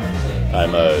be?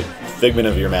 I'm a figment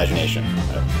of your imagination,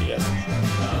 yes.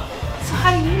 So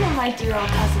how do you know my dear old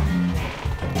cousin?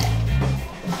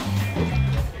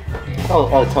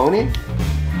 Oh, Tony?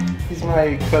 He's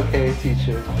my croquet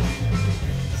teacher.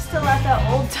 Still at that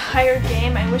old tired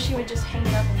game? I wish you would just hang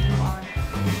it up and move on.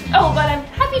 Oh, but I'm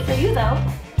happy for you though.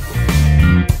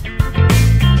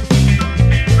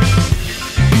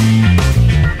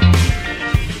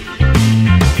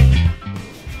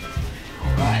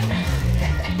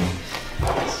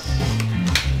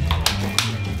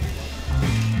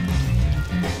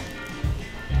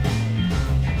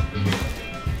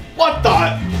 What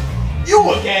the?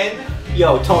 You again?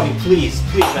 Yo, Tony, please,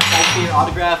 can I sign your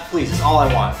autograph? Please, that's all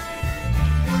I want.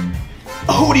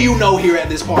 Who do you know here at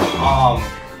this party?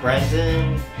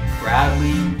 Brendan,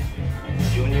 Bradley,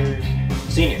 juniors,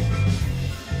 seniors.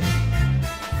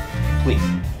 Please.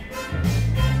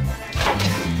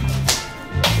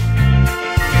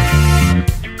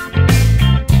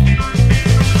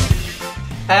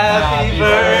 Happy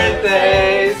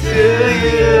birthday to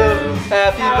you.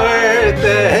 Happy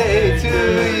birthday to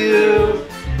you.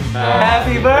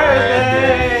 Happy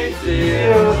birthday to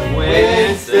you,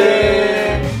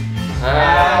 Winston.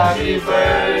 Happy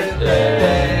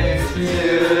birthday to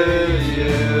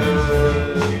you.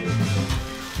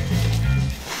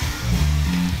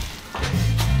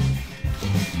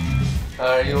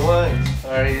 Are you 1?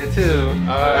 Are you 2?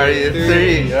 Are you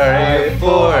 3? Are you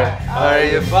 4? Are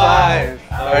you 5?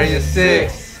 Are you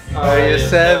 6? Are you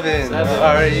 7?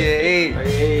 Are you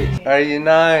 8? Are you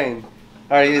 9?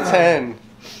 Are you 10?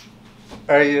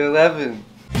 Are you 11?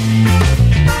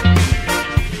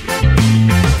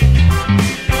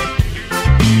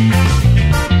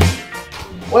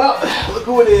 Well, look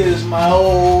who it is, my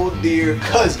old dear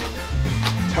cousin.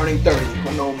 Turning 30.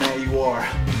 What an old man you are.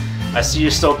 I see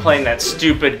you're still playing that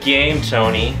stupid game,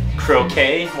 Tony.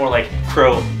 Croquet? More like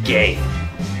croquet.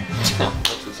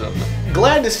 What's up?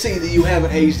 Glad to see that you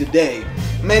haven't aged a day.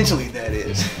 Mentally, that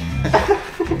is.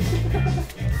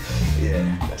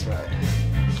 Yeah, that's right.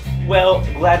 Well,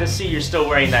 glad to see you're still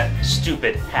wearing that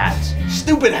stupid hat.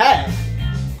 Stupid hat?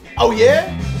 Oh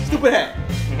yeah? Stupid hat.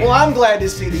 Well, I'm glad to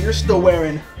see that you're still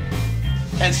wearing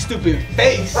that stupid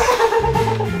face. I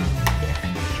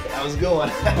was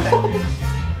going.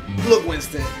 Look,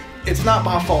 Winston, it's not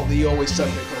my fault that you always suck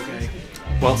at croquet.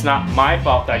 Well, it's not my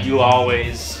fault that you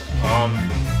always,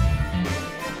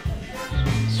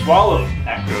 swallow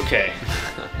at croquet.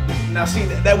 Now see,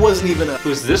 that wasn't even a...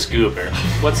 Who's this goober?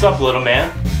 What's up, little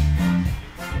man?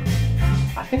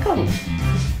 I think I'm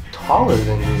taller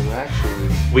than you,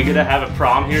 actually. We gonna have a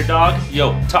prom here, dog?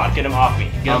 Yo, Todd, get him off me.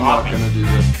 Get him off me. I'm not gonna do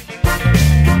this.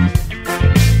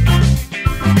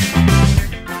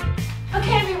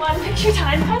 Okay, everyone, picture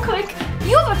time. Come quick.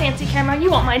 You have a fancy camera.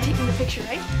 You won't mind taking the picture,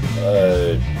 right?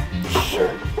 Sure.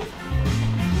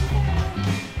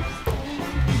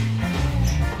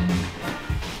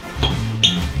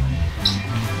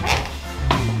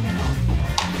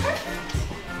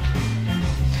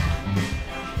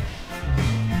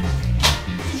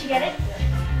 Did you get it?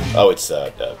 Oh, it's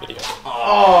video.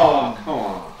 Oh, come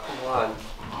on.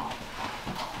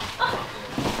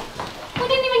 We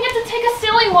didn't even get to take a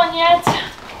silly one yet.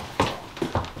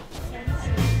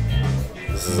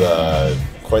 This is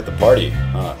quite the party,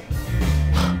 huh?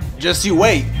 Just you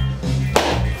wait.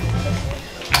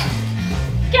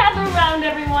 Gather around,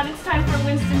 everyone. It's time for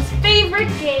Winston's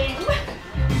favorite game.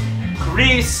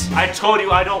 Grease, I told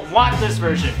you I don't want this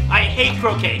version. I hate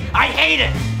croquet. I hate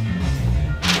it.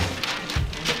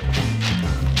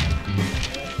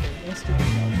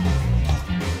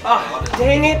 Oh,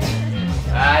 dang it.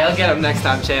 I'll get him next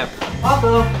time, champ.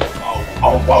 Whoa.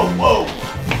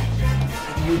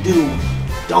 Whatever you do,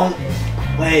 don't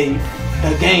play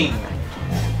the game.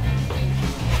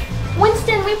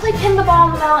 Winston, we play pin the ball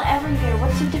on the mallet every year.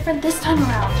 What's so different this time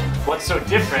around? What's so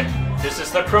different? This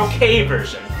is the croquet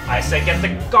version. I say get the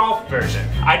golf version.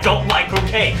 I don't like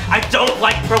croquet. I don't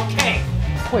like croquet.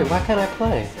 Wait, why can't I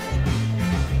play?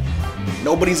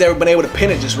 Nobody's ever been able to pin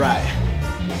it just right.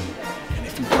 And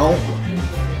if you don't,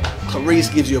 Clarice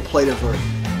gives you a plate of her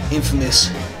infamous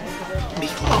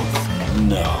meatloaf.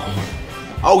 No.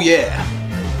 Oh yeah.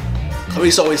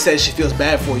 Clarice always says she feels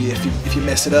bad for you if you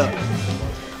mess it up.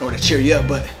 Or to cheer you up,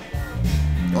 but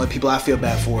the only people I feel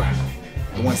bad for are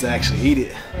the ones that actually eat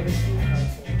it.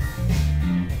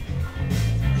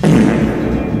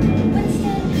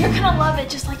 Winston, you're gonna love it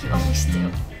just like you always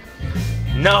do.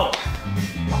 No.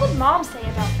 What would Mom say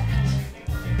about that?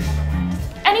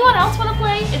 Anyone else want to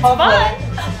play? It's I'll fun. play.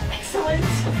 Oh, excellent.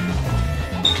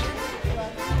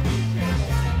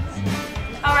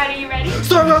 Alright, are you ready?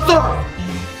 Stop!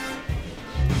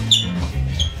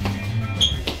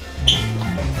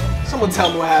 Someone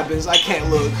tell me what happens. I can't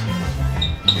look.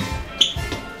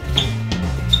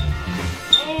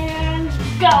 And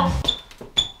go.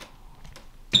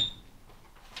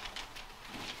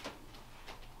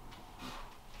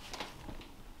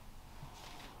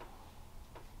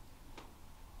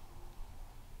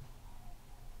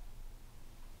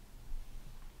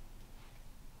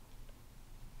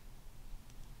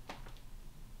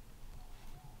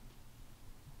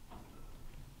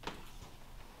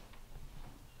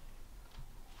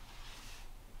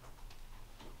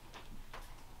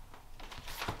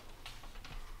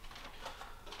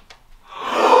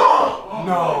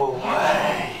 No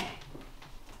way.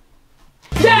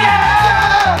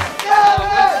 Yeah!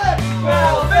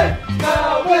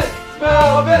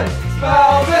 Smelvin!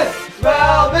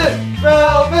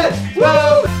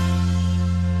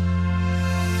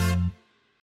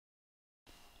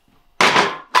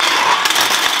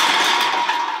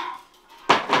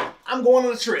 I'm going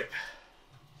on a trip.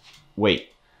 Wait,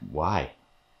 Why?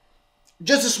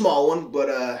 Just a small one,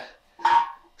 but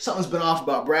something's been off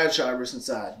about Bradshaw ever since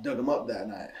I dug him up that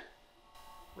night.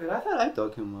 Wait, I thought I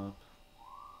dug him up.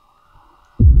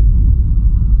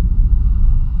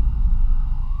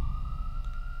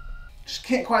 Just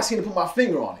can't quite seem to put my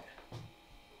finger on it.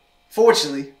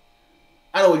 Fortunately,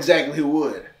 I know exactly who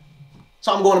would.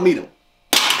 So I'm going to meet him.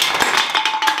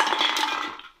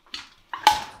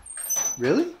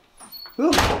 Really?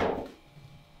 Who?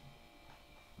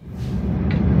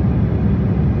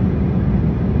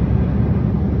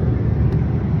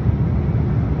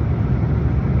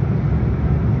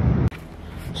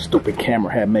 Stupid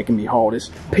camera head making me haul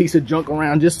this piece of junk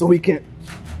around just so he can...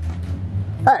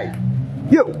 Hey,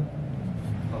 you!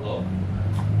 Hello.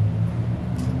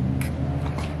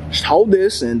 Just hold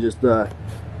this and just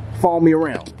follow me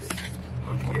around.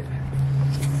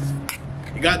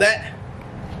 You got that?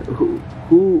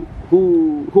 Who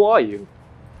are you?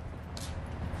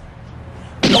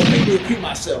 Don't make me repeat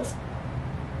myself.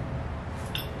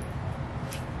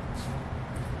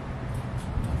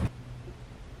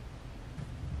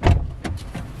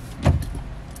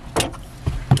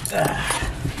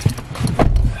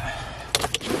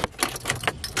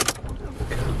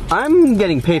 I'm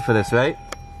getting paid for this, right?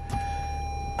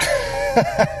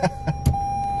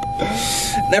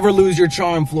 Never lose your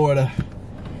charm, Florida.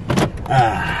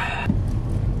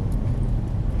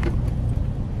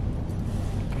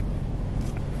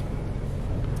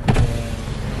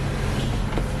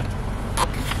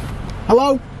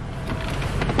 Hello?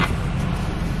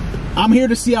 I'm here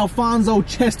to see Alfonso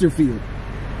Chesterfield.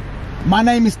 My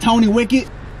name is Tony Wicket.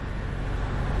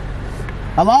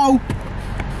 Hello?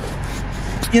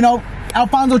 You know,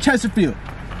 Alfonso Chesterfield.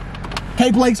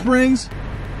 Cape Lake Springs.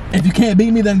 If you can't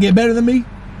beat me, then get better than me.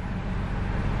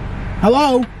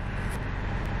 Hello?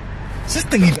 Is this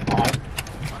thing even on?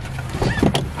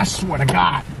 I swear to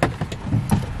God.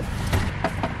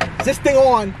 Is this thing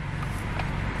on?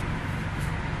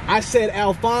 I said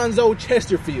Alfonso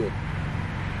Chesterfield.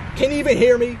 Can you even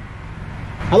hear me?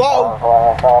 Hello?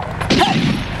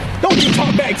 Hey! Don't you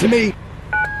talk back to me!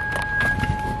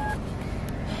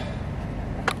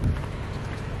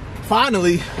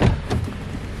 Finally.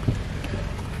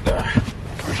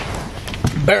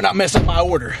 Better not mess up my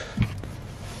order.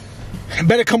 And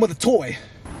better come with a toy.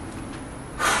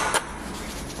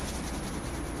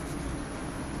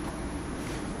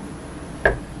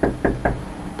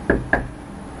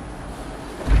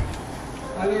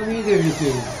 I don't need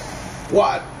anything.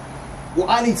 What? Well,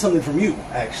 I need something from you,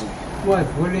 actually. What?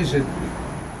 What is it?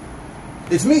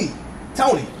 It's me,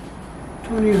 Tony.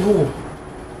 Tony who?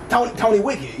 Tony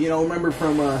Wicket. You know, remember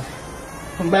from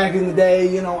back in the day,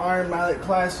 you know, Iron Mallet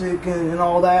Classic and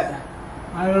all that?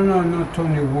 I don't know, not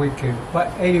Tony Wicket.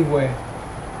 But anyway,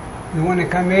 you want to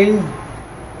come in?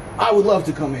 I would love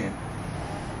to come in.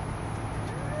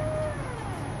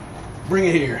 Bring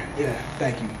it here. Yeah,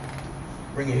 thank you.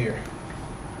 Bring it here.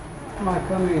 Come on,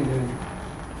 come in then.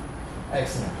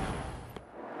 Excellent.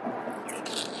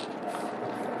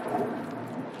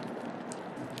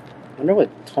 I wonder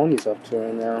what Tony's up to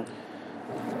right now.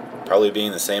 Probably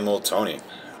being the same old Tony.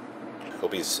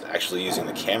 Hope he's actually using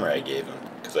the camera I gave him,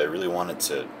 because I really wanted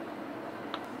to.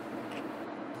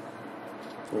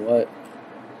 For what?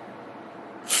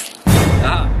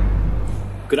 Ah,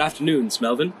 good afternoon,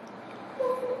 Smelvin.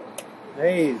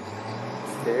 Hey,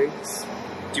 Figs.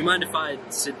 Do you mind if I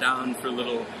sit down for a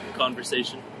little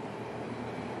conversation?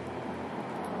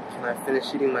 Can I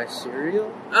finish eating my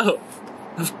cereal? Oh,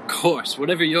 of course,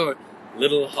 whatever your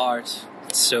little heart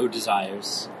so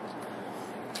desires.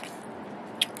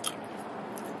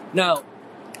 Now,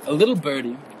 a little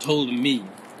birdie told me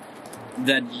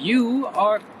that you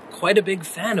are quite a big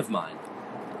fan of mine.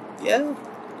 Yeah,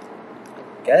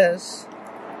 I guess.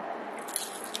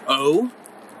 Oh?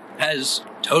 Has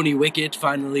Tony Wicket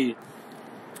finally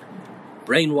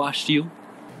brainwashed you?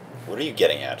 What are you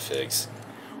getting at, Figs?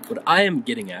 What I am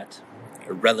getting at,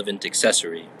 a relevant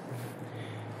accessory,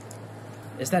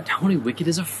 is that Tony Wicket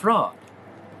is a fraud.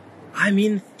 I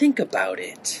mean, think about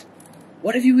it.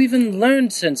 What have you even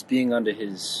learned since being under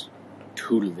his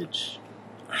tutelage?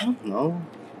 I don't know.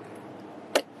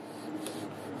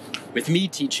 With me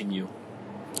teaching you,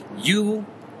 you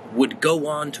would go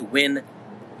on to win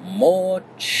more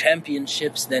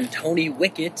championships than Tony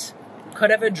Wicket could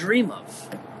ever dream of.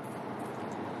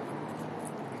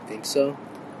 You think so?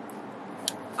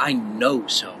 I know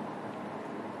so.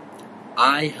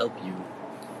 I help you,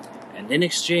 and in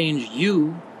exchange,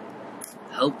 you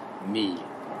help me.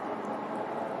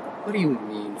 What do you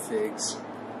mean, Figs?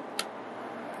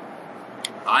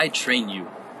 I train you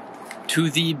to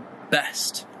the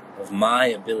best of my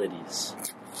abilities.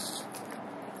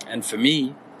 And for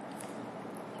me,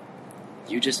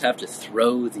 you just have to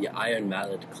throw the Iron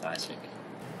Mallet Classic.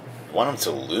 Want him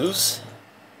to lose?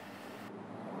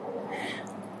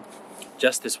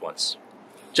 Just this once.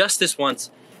 Just this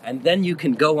once. And then you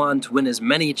can go on to win as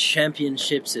many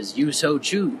championships as you so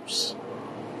choose.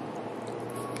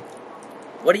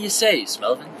 What do you say,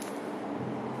 Smelvin?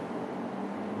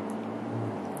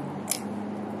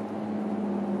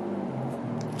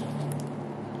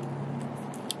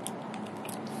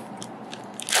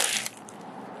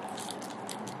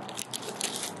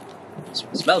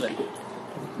 Smelvin.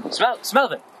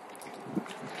 Smelvin!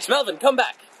 Smelvin, come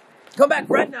back! Come back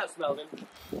right now, Smelvin!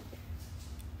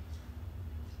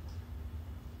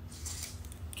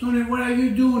 Tony, what are you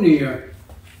doing here?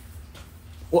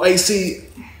 Well, AC,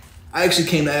 I actually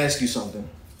came to ask you something.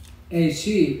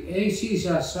 AC's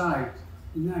outside,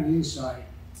 not inside.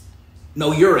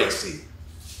 No, you're AC.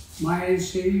 My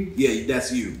AC? Yeah,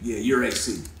 that's you. Yeah, you're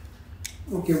AC.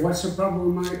 Okay, what's the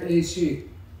problem with my AC?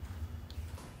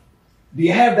 Do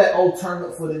you have that old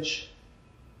tournament footage?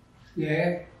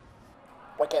 Yeah.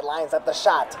 Wicket lines up the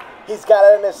shot. He's got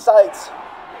it in his sights.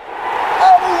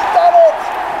 And he's done it!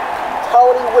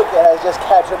 Tony Wicket has just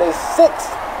captured his 6th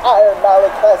Iron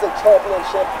Mallet Classic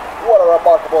championship. What a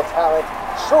remarkable talent.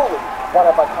 Truly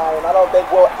one of a kind. I don't think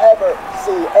we'll ever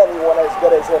see anyone as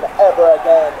good as him ever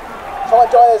again. So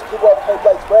enjoy this, people of Cape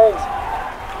Lake Springs.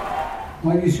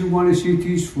 Why did you want to see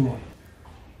these for?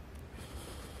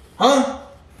 Huh?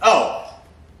 Oh.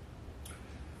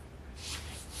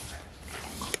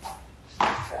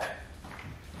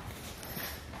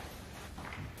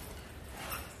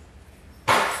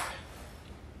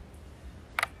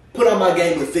 Put on my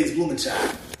game with Fix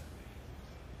Blumenshine.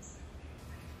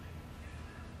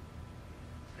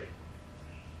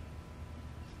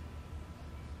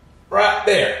 Right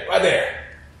there, right there.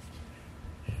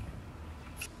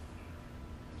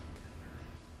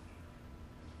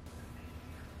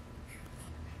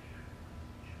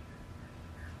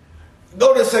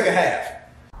 Go to the second half.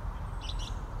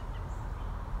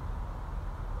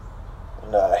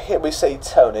 Now, here we see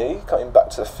Tony coming back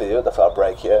to the field after our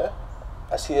break here,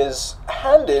 as he is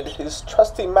handed his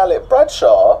trusty mallet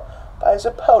Bradshaw by his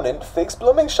opponent, Fix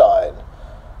Blumenshine.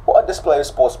 What a display of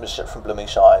sportsmanship from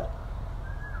Blumenshine.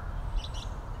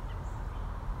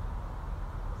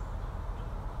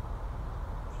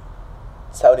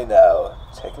 Tony now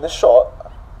taking the shot.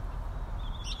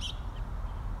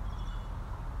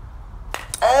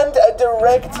 And a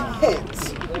direct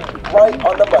hit right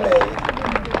on the money.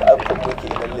 That'll put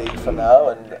Wicket in the lead for now.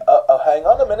 And oh, hang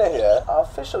on a minute here. Our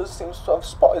official seems to have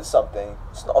spotted something.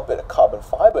 It's not a bit of carbon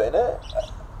fiber in it.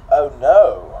 Oh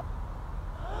no.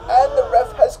 And the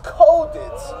ref has called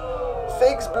it.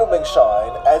 Fix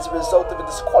Blumenshine, as a result of a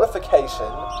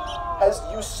disqualification, has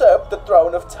usurped the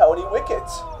throne of Tony Wicket.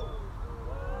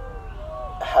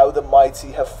 How the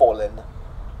mighty have fallen.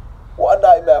 What a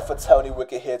nightmare for Tony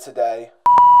Wicket here today.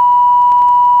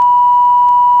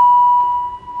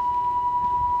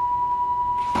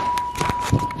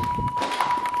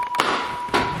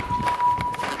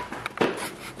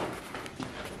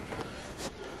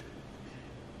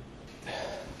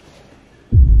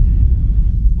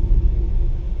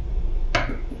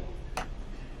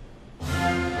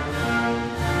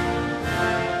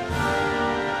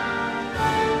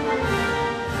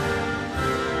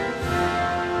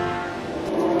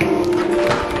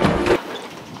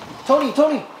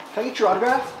 Tony, can I get your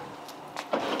autograph?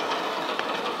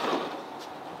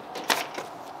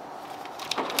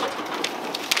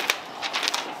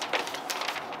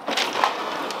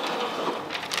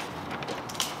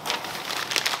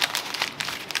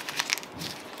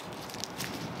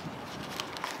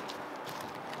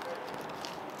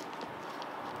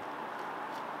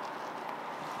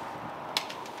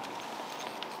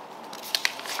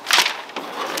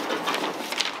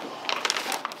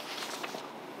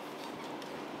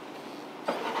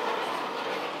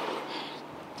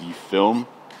 Do you film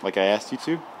like I asked you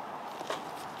to?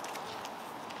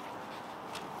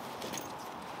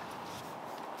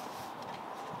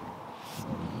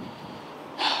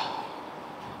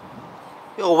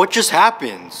 Yo, what just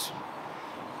happened?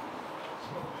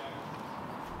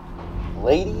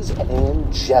 Ladies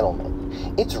and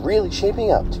gentlemen, it's really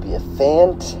shaping up to be a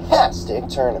fantastic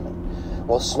tournament.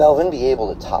 Will Smelvin be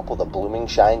able to topple the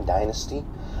Blumenshine dynasty?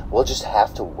 We'll just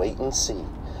have to wait and see.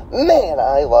 Man,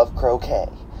 I love croquet.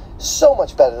 So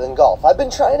much better than golf. I've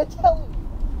been trying to tell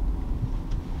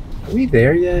you. Are we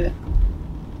there yet?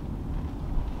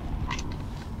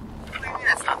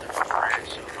 That's not the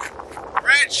Bradshaw.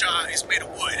 Bradshaw is made of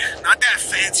wood, not that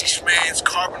fancy schman's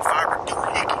carbon fiber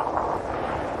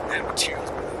doohickey. That material's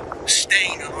been a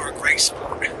stain on our gray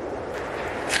sport.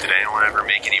 no one ever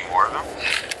make any more of them?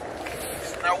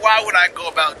 Now, why would I go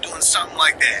about doing something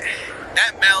like that?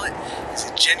 That mallet is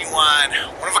a genuine,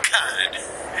 one of a kind.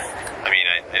 I mean,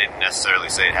 I didn't necessarily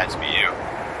say it had to be you.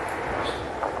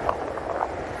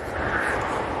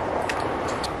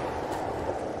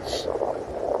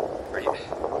 Are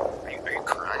you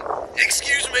crying?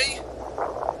 Excuse me?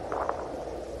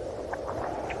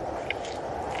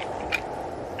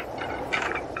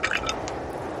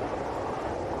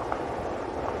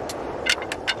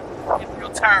 I'm getting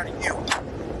real tired of you.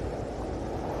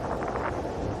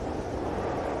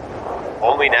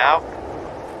 Only now?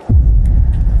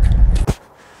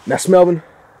 Now, Smelvin,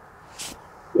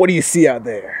 what do you see out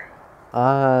there?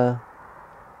 Whole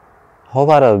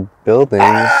lot of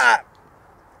buildings.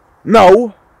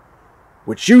 No.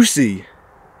 What you see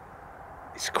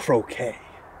is croquet.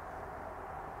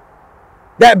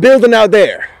 That building out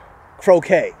there,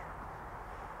 croquet.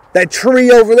 That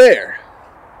tree over there,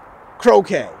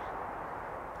 croquet.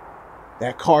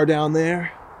 That car down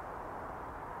there,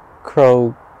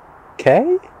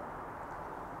 croquet?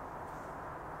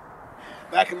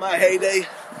 Back in my heyday,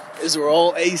 this were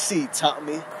all AC taught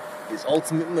me his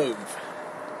ultimate move.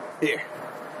 Here.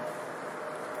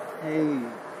 Hey,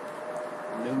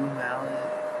 new mallet.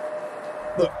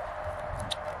 Look,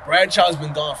 Bradshaw's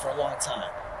been gone for a long time,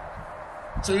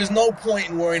 so there's no point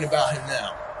in worrying about him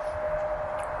now.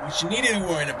 What you need to be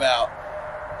worrying about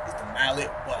is the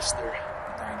Mallet Buster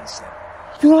 97.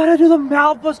 You know how to do the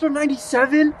Mallet Buster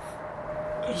 97?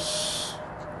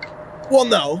 Well,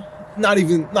 no, not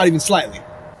even slightly.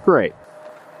 Great.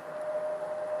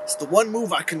 It's the one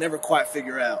move I can never quite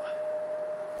figure out.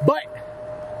 But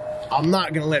I'm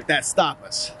not gonna let that stop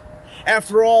us.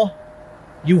 After all,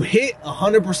 you hit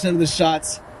 100% of the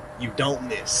shots you don't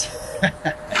miss.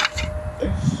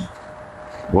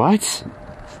 What?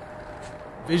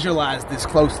 Visualize this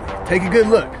closely. Take a good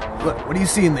look. Look, what are you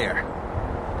seeing there?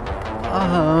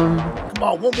 Come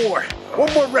on, one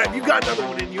more rep. You got another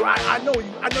one in you. I know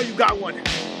you got one.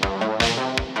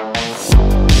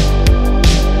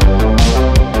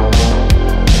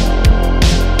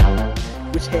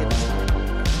 Which hand is it?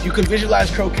 If you can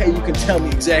visualize croquet, you can tell me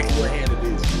exactly what hand it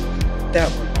is. That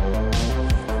one.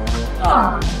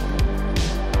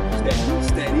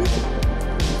 Steady.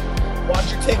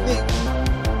 Watch your technique.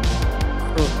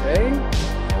 Okay.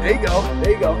 There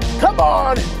you go. Come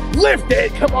on, lift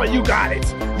it. Come on, you got it.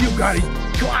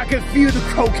 Come on, I can feel the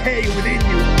croquet within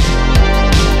you.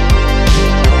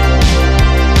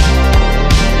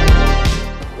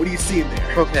 What do you see in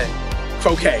there?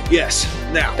 Croquet, yes.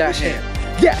 Now, which hand?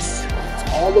 Yes.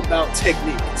 It's all about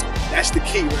technique. That's the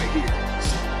key right here.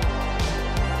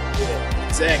 Yeah,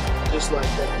 exactly. Just like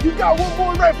that. You got one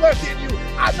more rep left in you.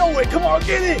 I know it. Come on,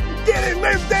 get it,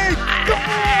 lift it. Come on.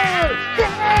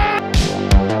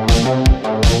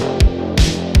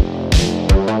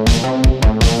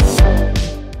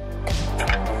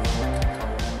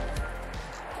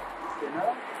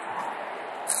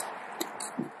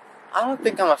 I don't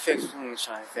think I'm a fixed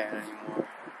moonshine fan anymore.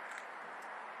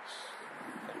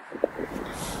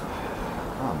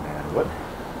 Oh man, what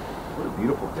a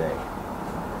beautiful day.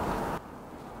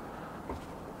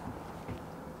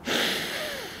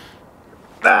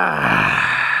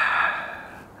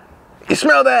 You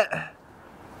smell that?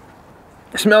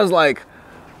 It smells like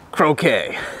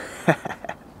croquet.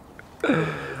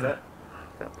 Is that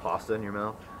pasta in your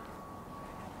mouth?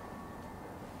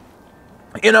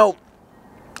 You know,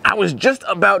 I was just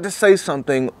about to say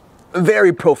something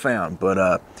very profound,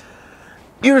 but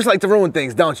you just like to ruin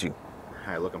things, don't you? All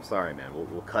right, look, I'm sorry, man.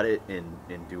 We'll cut it and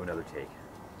do another take.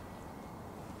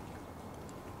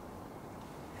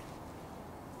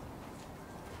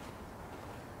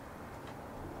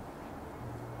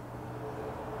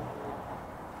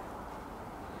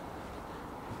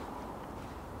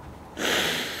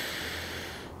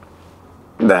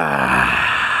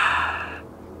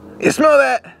 You smell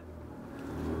that?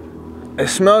 It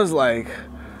smells like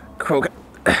croquet.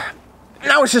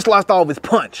 Now it's just lost all of its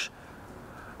punch.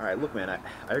 All right, look, man, I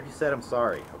already said I'm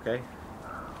sorry, okay?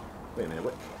 Wait a minute,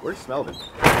 where's Smelvin?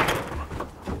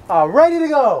 Ready to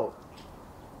go!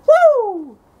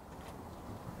 Woo!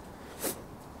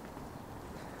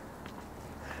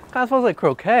 Kind of smells like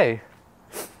croquet.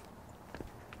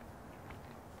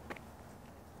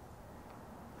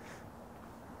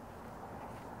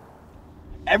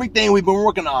 Everything we've been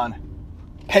working on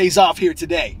pays off here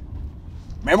today.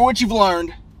 Remember what you've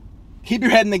learned, keep your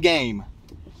head in the game,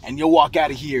 and you'll walk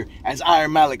out of here as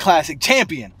Iron Mallet Classic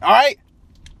champion, all right?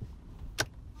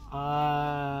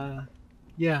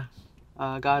 Yeah,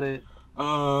 got it.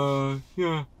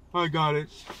 Yeah, I got it.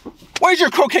 Where's your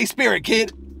croquet spirit,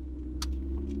 kid?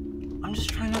 I I'm just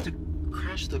trying not to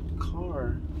crash the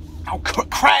car. Oh,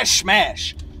 crash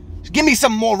smash. Give me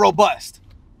something more robust.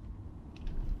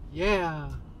 Yeah.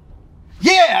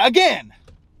 Yeah, again.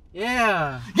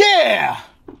 Yeah. Yeah.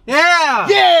 Yeah. Yeah.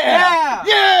 Yeah.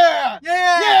 Yeah.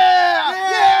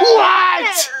 Yeah.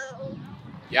 What?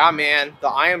 Yeah, man. The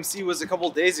IMC was a couple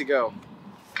days ago.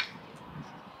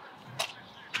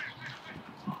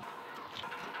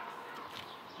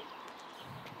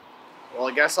 Well,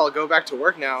 I guess I'll go back to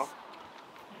work now.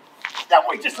 Now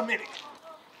wait just a minute.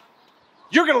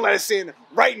 You're gonna let us in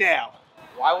right now.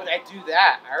 Why would I do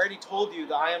that? I already told you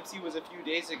the IMC was a few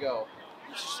days ago.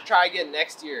 You should try again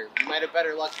next year. You might have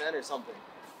better luck then or something.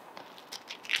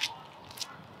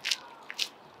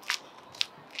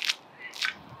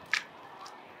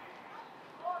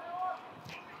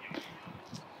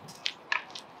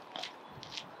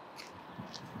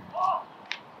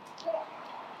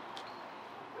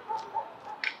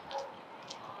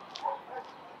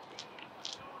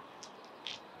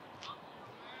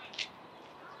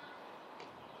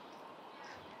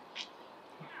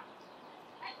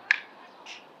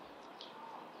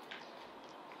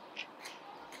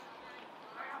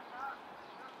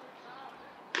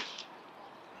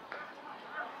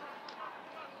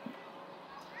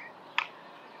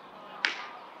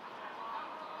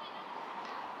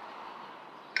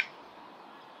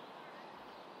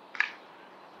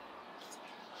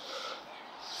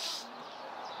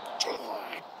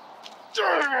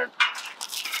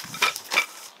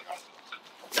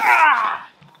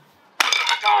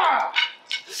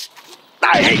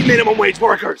 I hate minimum wage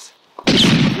workers.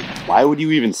 Why would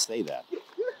you even say that?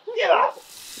 Get up.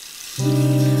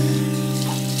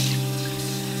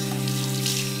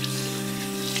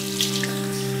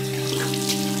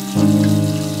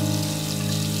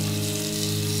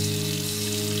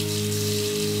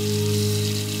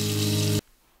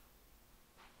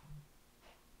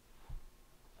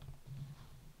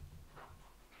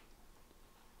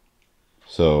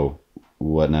 So,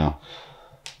 what now?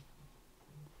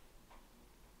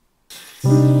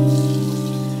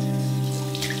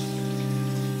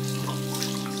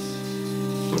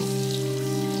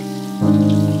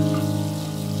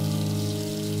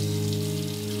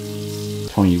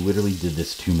 Tony, you literally did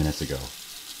this 2 minutes ago.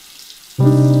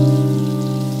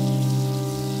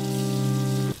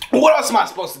 What else am I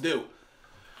supposed to do?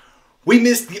 We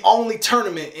missed the only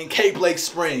tournament in Cape Lake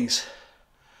Springs.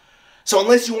 So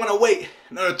unless you want to wait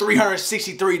another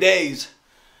 363 days,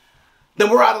 then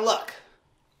we're out of luck.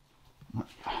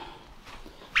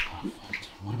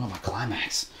 What about my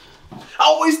climax?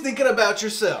 Always thinking about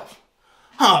yourself.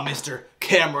 Huh, Mr.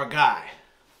 Camera Guy.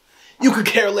 You could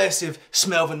care less if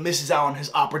Smelvin misses out on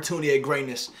his opportunity at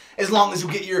greatness, as long as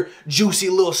you get your juicy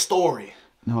little story.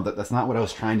 No, that's not what I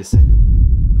was trying to say.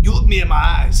 You look me in my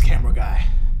eyes, Camera Guy.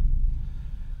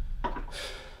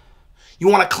 You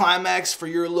want a climax for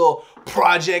your little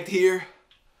project here?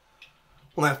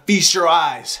 Well, then feast your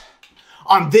eyes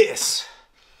on this.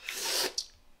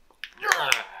 You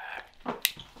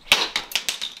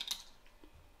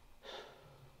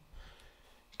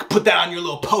can put that on your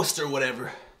little poster or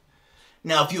whatever.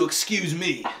 Now, if you excuse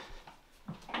me.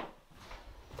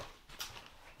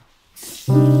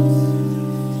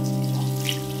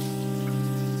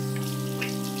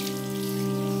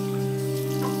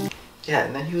 Yeah,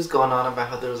 and then he was going on about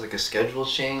how there was like a schedule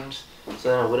change, so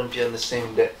then I wouldn't be on the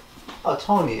same day. Oh,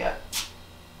 Tony.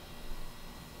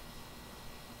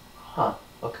 Huh,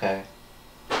 okay.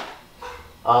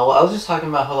 Well, I was just talking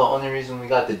about how the only reason we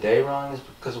got the day wrong is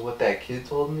because of what that kid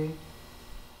told me.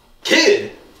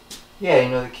 Kid? Yeah, you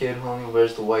know the kid who only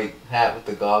wears the white hat with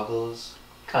the goggles?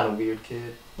 Kind of weird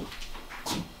kid.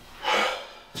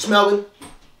 Smelvin?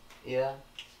 Yeah?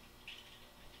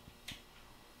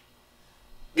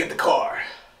 Get the car.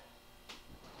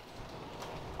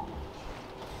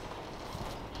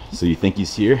 So you think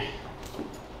he's here?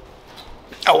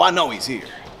 Oh, I know he's here.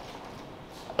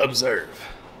 Observe.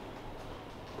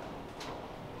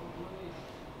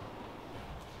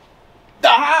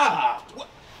 Ah!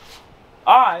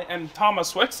 I am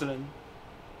Thomas Wixon.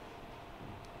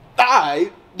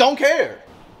 I don't care.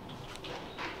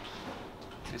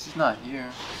 Guess he's not here.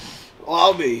 Well,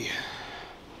 I'll be.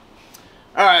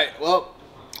 Alright, well,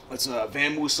 let's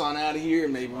vamoose on out of here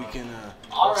and maybe we can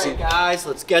Alright guys,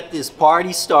 let's get this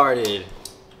party started.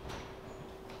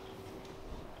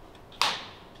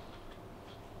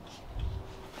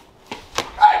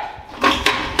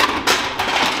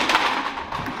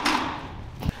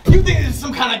 You think this is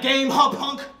some kind of game, huh,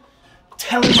 punk?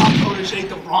 Telling my protege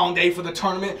the wrong day for the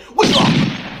tournament? What's wrong?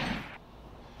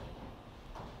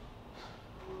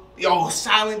 The old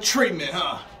silent treatment,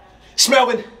 huh?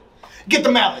 Smelvin, get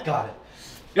the mallet. Got it.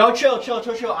 Yo, chill.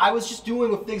 I was just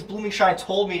doing what Figs Blumenshine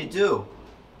told me to do.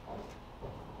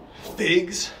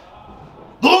 Figs?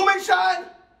 Blumenshine?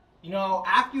 You know,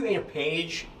 after you ate a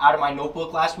page out of my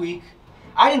notebook last week,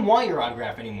 I didn't want your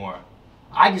autograph anymore.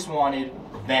 I just wanted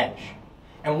revenge.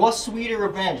 And what sweeter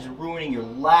revenge than ruining your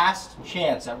last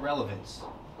chance at relevance?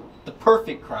 The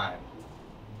perfect crime.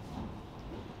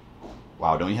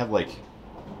 Wow, don't you have like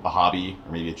a hobby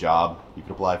or maybe a job you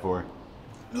could apply for?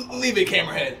 Leave it,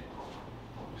 Camerahead.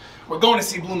 We're going to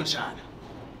see Blumenshine.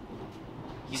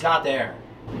 He's not there.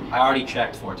 I already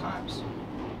checked 4 times.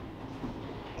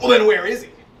 Well, then where is he?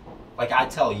 Like I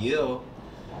tell you.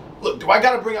 Look, do I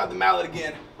gotta bring out the mallet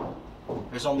again?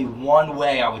 There's only one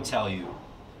way I would tell you.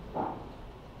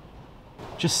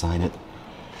 Just sign it.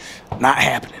 Not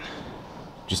happening.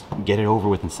 Just get it over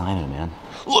with and sign it, man.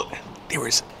 Look, there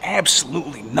is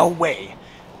absolutely no way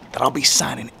that I'll be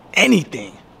signing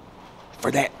anything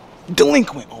for that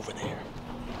delinquent over there.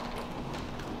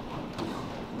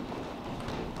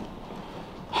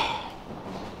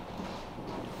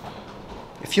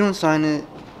 If you don't sign it,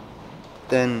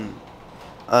 then,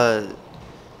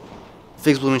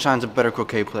 Figs Blumenshine's a better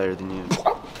croquet player than you.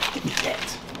 Give me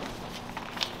that.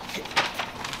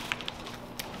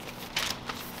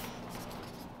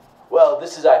 Well,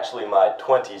 this is actually my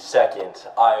 22nd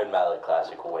Iron Mallet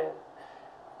Classic win.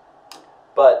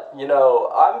 But, you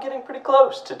know, I'm getting pretty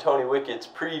close to Tony Wicket's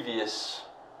previous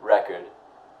record.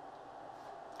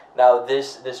 Now,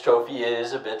 this trophy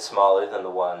is a bit smaller than the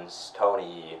ones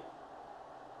Tony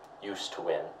used to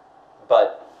win.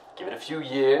 But give it a few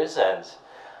years and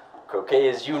croquet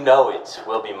as you know it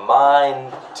will be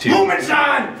mine too.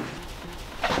 Blumenshine!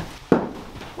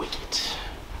 Wicket.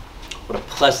 What a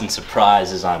pleasant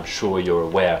surprise, as I'm sure you're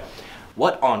aware.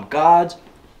 What on God's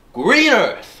green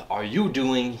earth are you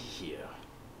doing here?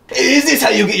 Is this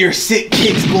how you get your sick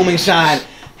kicks, Blumenshine?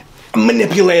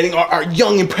 Manipulating our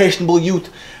young, impressionable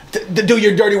youth to do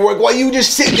your dirty work while you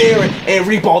just sit there and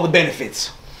reap all the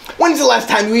benefits? When's the last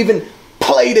time you even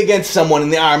played against someone in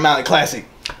the Iron Mallet Classic?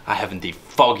 I haven't the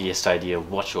foggiest idea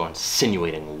of what you're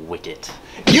insinuating, Wicket.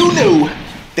 You knew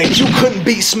that you couldn't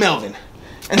beat Smelvin,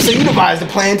 and so you devised a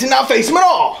plan to not face him at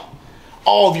all.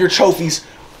 All of your trophies,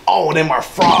 all of them are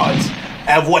frauds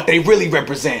of what they really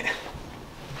represent.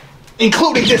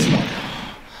 Including this one.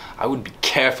 I would be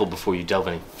careful before you delve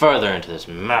any further into this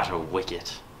matter,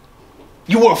 Wicket.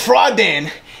 You were a fraud then,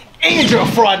 and you're a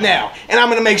fraud now, and I'm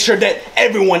gonna make sure that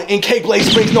everyone in Cape Lake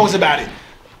Springs knows about it.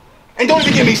 And don't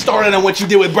even get me started on what you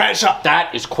did with Bradshaw.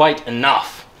 That is quite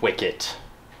enough, Wicket.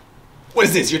 What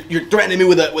is this? You're threatening me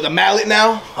with a mallet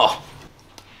now? Oh.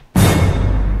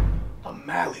 A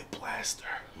mallet blaster.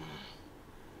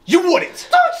 You wouldn't.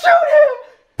 Don't shoot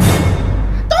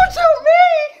him! Don't shoot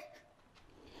me!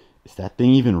 Is that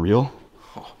thing even real?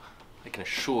 Oh, I can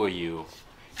assure you,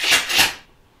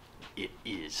 it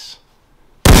is.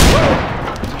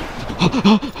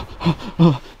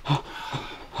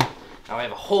 Now I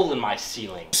have a hole in my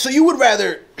ceiling. So you would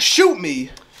rather shoot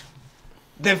me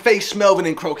than face Smelvin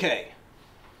in croquet?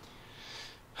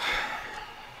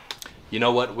 You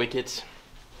know what, Wicket?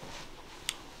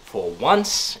 For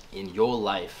once in your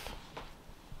life,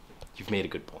 you've made a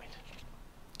good point.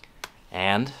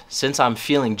 And since I'm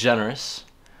feeling generous,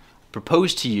 I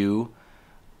propose to you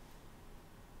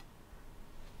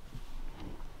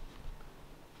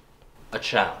a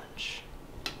challenge.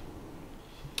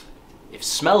 If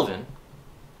Smelvin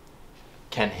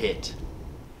can hit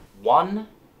one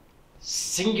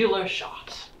singular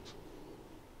shot,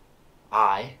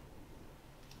 I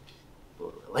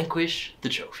will relinquish the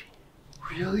trophy.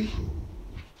 Really?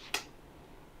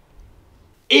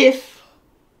 If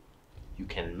you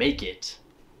can make it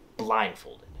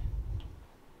blindfolded.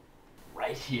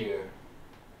 Right here,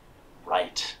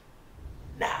 right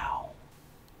now.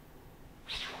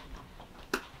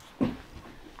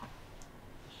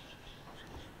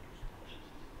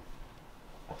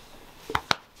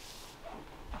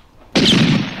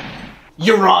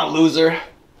 You're on, loser.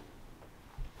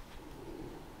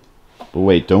 But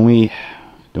wait, don't we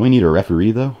need a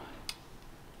referee though?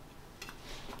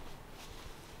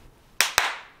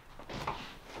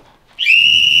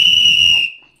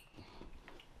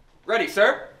 Ready,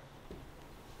 sir?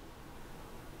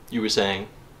 You were saying?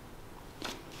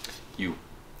 You.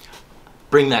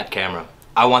 Bring that camera.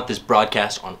 I want this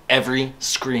broadcast on every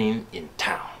screen in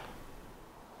town.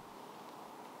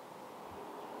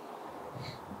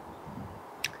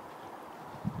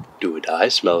 Do or die,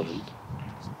 Smelvin.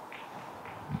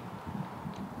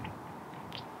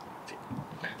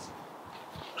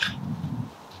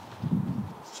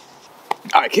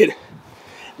 All right, kid.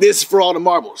 This is for all the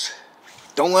marbles.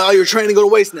 Don't let all your training go to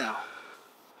waste now.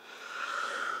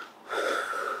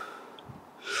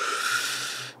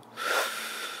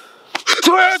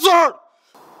 answer!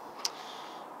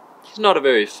 He's not a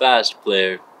very fast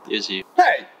player, is he?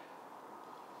 Hey!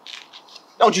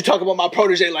 Don't you talk about my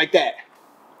protege like that.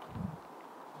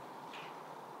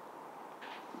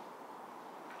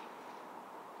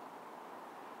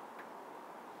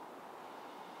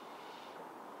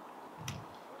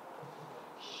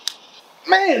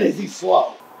 Man, is he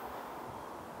slow.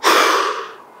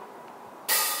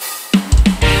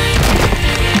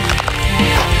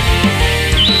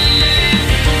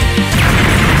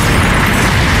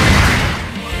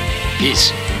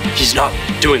 He's not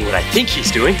doing what I think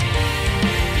he's doing.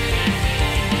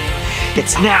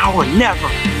 It's now or never.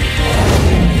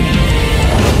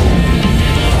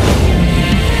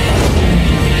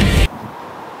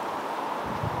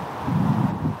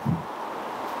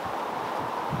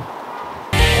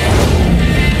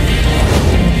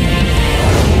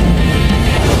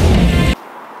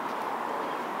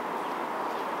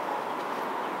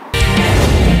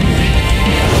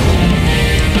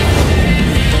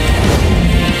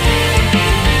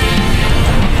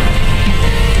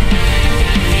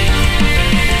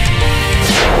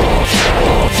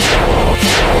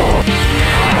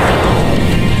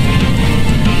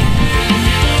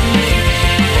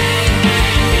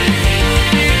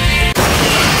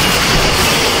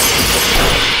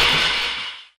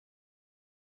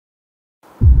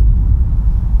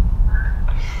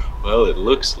 Well, it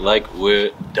looks like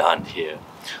we're done here.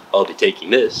 I'll be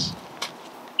taking this.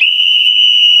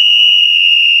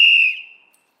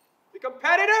 The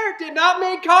competitor did not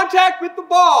make contact with the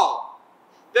ball.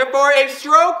 Therefore, a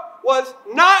stroke was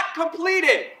not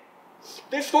completed.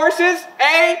 This forces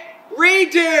a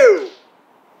redo.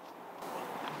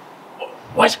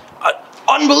 What?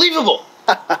 Unbelievable!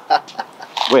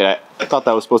 Wait, I thought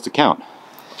that was supposed to count.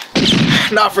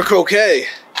 Not for croquet.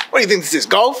 What do you think this is,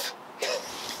 golf?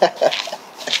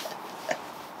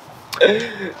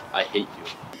 I hate you.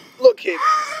 Look, kid,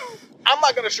 I'm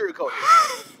not gonna sugarcoat it.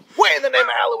 Where in the name of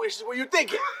Aloysius were you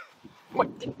thinking? What?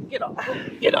 Get up.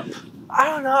 Get up. I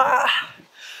don't know.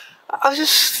 I was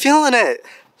just feeling it.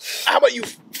 How about you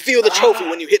feel the trophy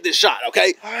when you hit this shot,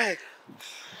 okay? All right.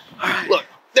 Look,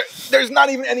 there's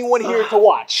not even anyone here to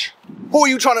watch. Who are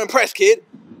you trying to impress, kid?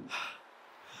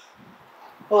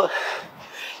 Well,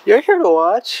 you're here to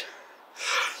watch.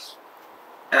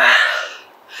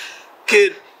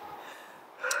 Kid,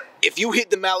 if you hit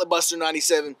the Mallet Buster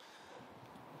 97,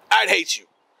 I'd hate you.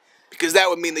 Because that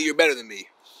would mean that you're better than me.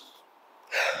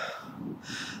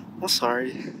 I'm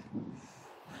sorry.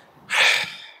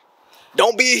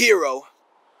 Don't be a hero.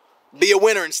 Be a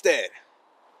winner instead.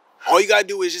 All you gotta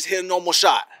do is just hit a normal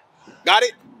shot. Got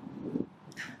it?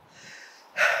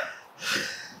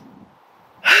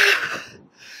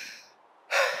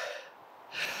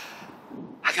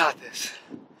 I got this.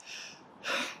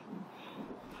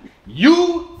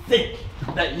 You think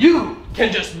that you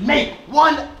can just make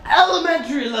one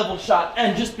elementary level shot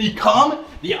and just become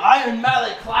the Iron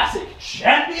Mallet Classic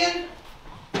champion?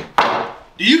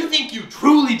 Do you think you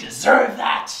truly deserve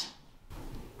that?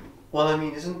 Well, I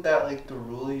mean, isn't that like the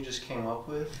rule you just came up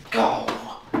with? Go.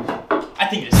 I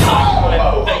think it's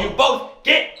time that you both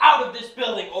get out of this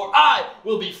building or I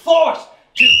will be forced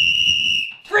to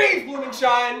Freeze,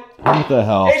 Blumenshine! What the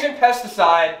hell? Agent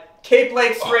Pesticide, Cape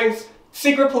Lake Springs,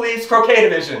 Secret Police, Croquet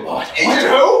Division. What? Agent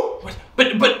who? What?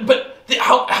 But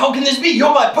how can this be?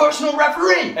 You're my personal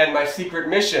referee! And my secret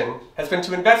mission has been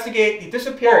to investigate the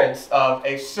disappearance of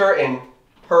a certain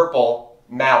purple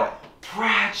mallet.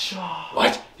 Bradshaw!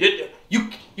 What?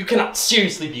 You cannot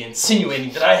seriously be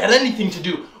insinuating that I had anything to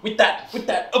do with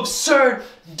that absurd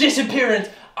disappearance.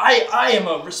 I am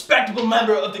a respectable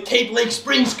member of the Cape Lake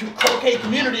Springs croquet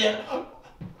community and...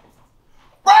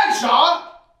 Bradshaw!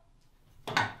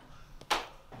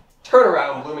 Turn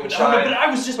around, Blumenshine. But I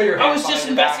was just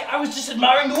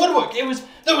admiring the woodwork. There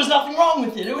was nothing wrong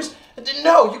with it.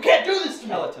 No, you can't do this to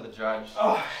me. Tell it to the judge.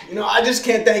 Oh, I just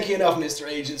can't thank you enough, Mr.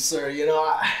 Agent, sir.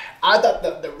 I thought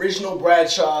the original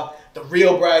Bradshaw, the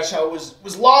real Bradshaw,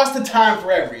 was lost to time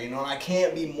forever, and I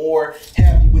can't be more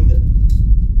happy with the...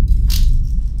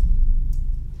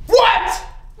 What?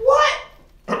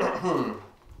 What?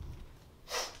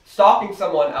 Stalking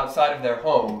someone outside of their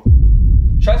home,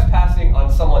 trespassing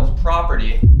on someone's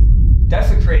property,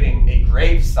 desecrating a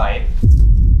grave site,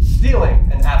 stealing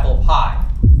an apple pie,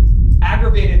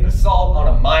 aggravated assault on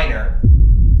a minor,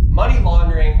 money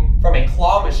laundering from a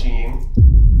claw machine,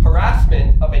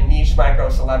 harassment of a niche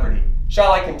micro-celebrity.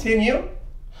 Shall I continue?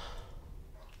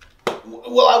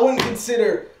 Well, I wouldn't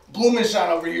consider Blumenshine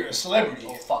over here a celebrity.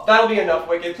 Oh, fuck. That'll be enough,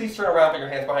 Wicked. Please turn around, put your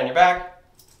hands behind your back.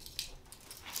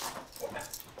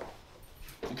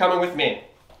 You're coming with me.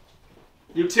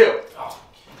 You too. Oh,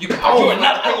 You are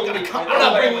not bringing me. I'm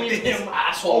not bringing you him,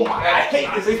 asshole. I hate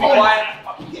this. Be quiet.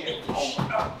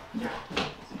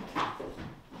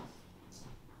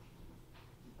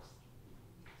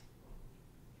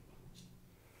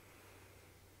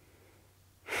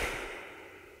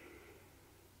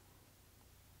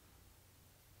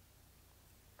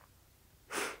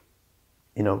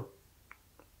 You know,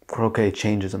 croquet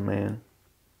changes a man.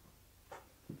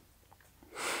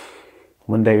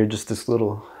 One day you're just this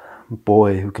little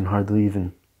boy who can hardly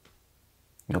even,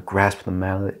 grasp the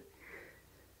mallet.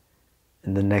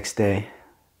 And the next day,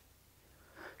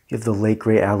 you have the late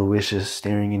great Aloysius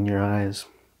staring in your eyes.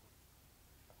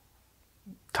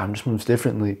 Time just moves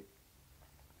differently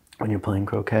when you're playing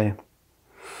croquet.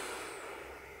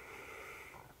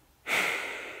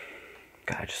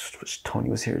 God, I just wish Tony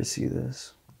was here to see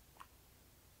this.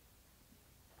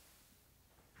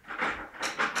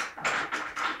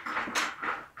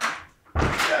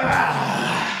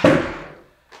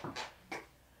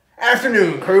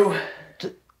 Afternoon, crew.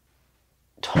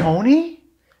 Tony?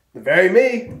 The very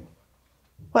me.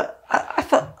 What? I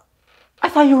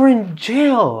thought you were in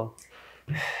jail.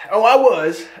 Oh, I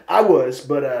was,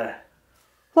 but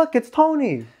Look, it's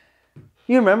Tony.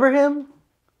 You remember him?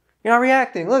 You're not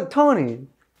reacting. Look, Tony.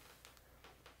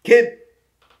 Kid,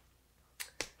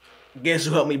 guess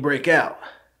who helped me break out?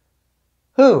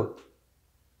 Who?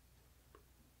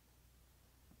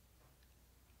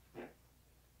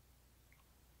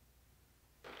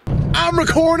 I'm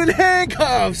recording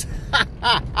handcuffs.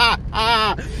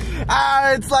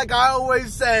 It's like I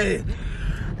always say,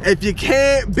 if you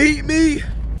can't beat me,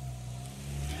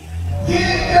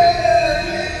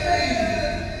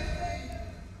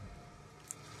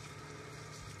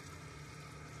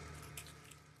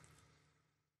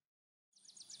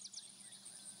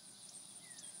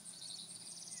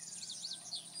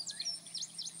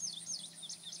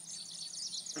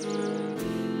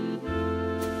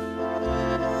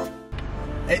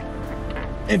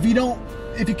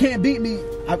 if you can't beat me,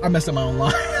 I messed up my own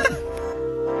line.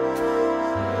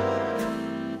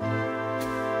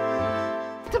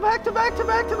 Back to back.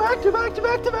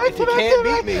 If you can't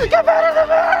beat me, get better than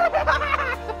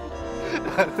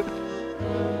me.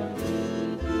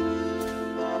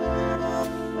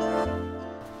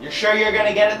 You're sure you're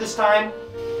gonna get it this time?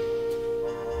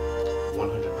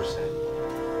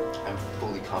 100%. I'm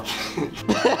fully confident.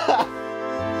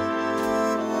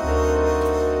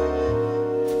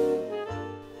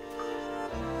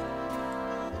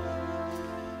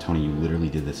 Tony, you literally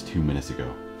did this 2 minutes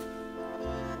ago.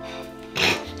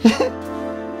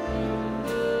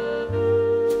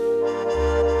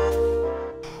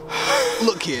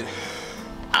 Look, kid,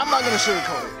 I'm not gonna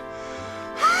sugarcoat it.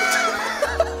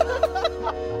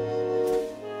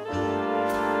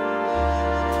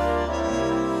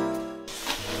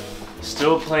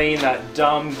 Still playing that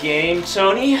dumb game,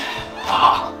 Tony?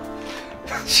 Ah,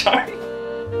 sorry.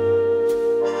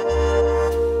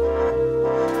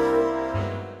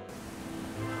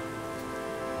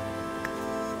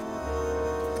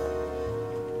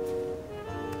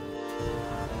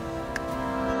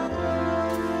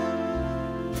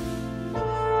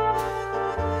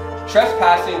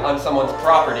 Trespassing on someone's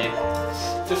property.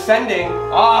 Descending.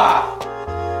 Ah!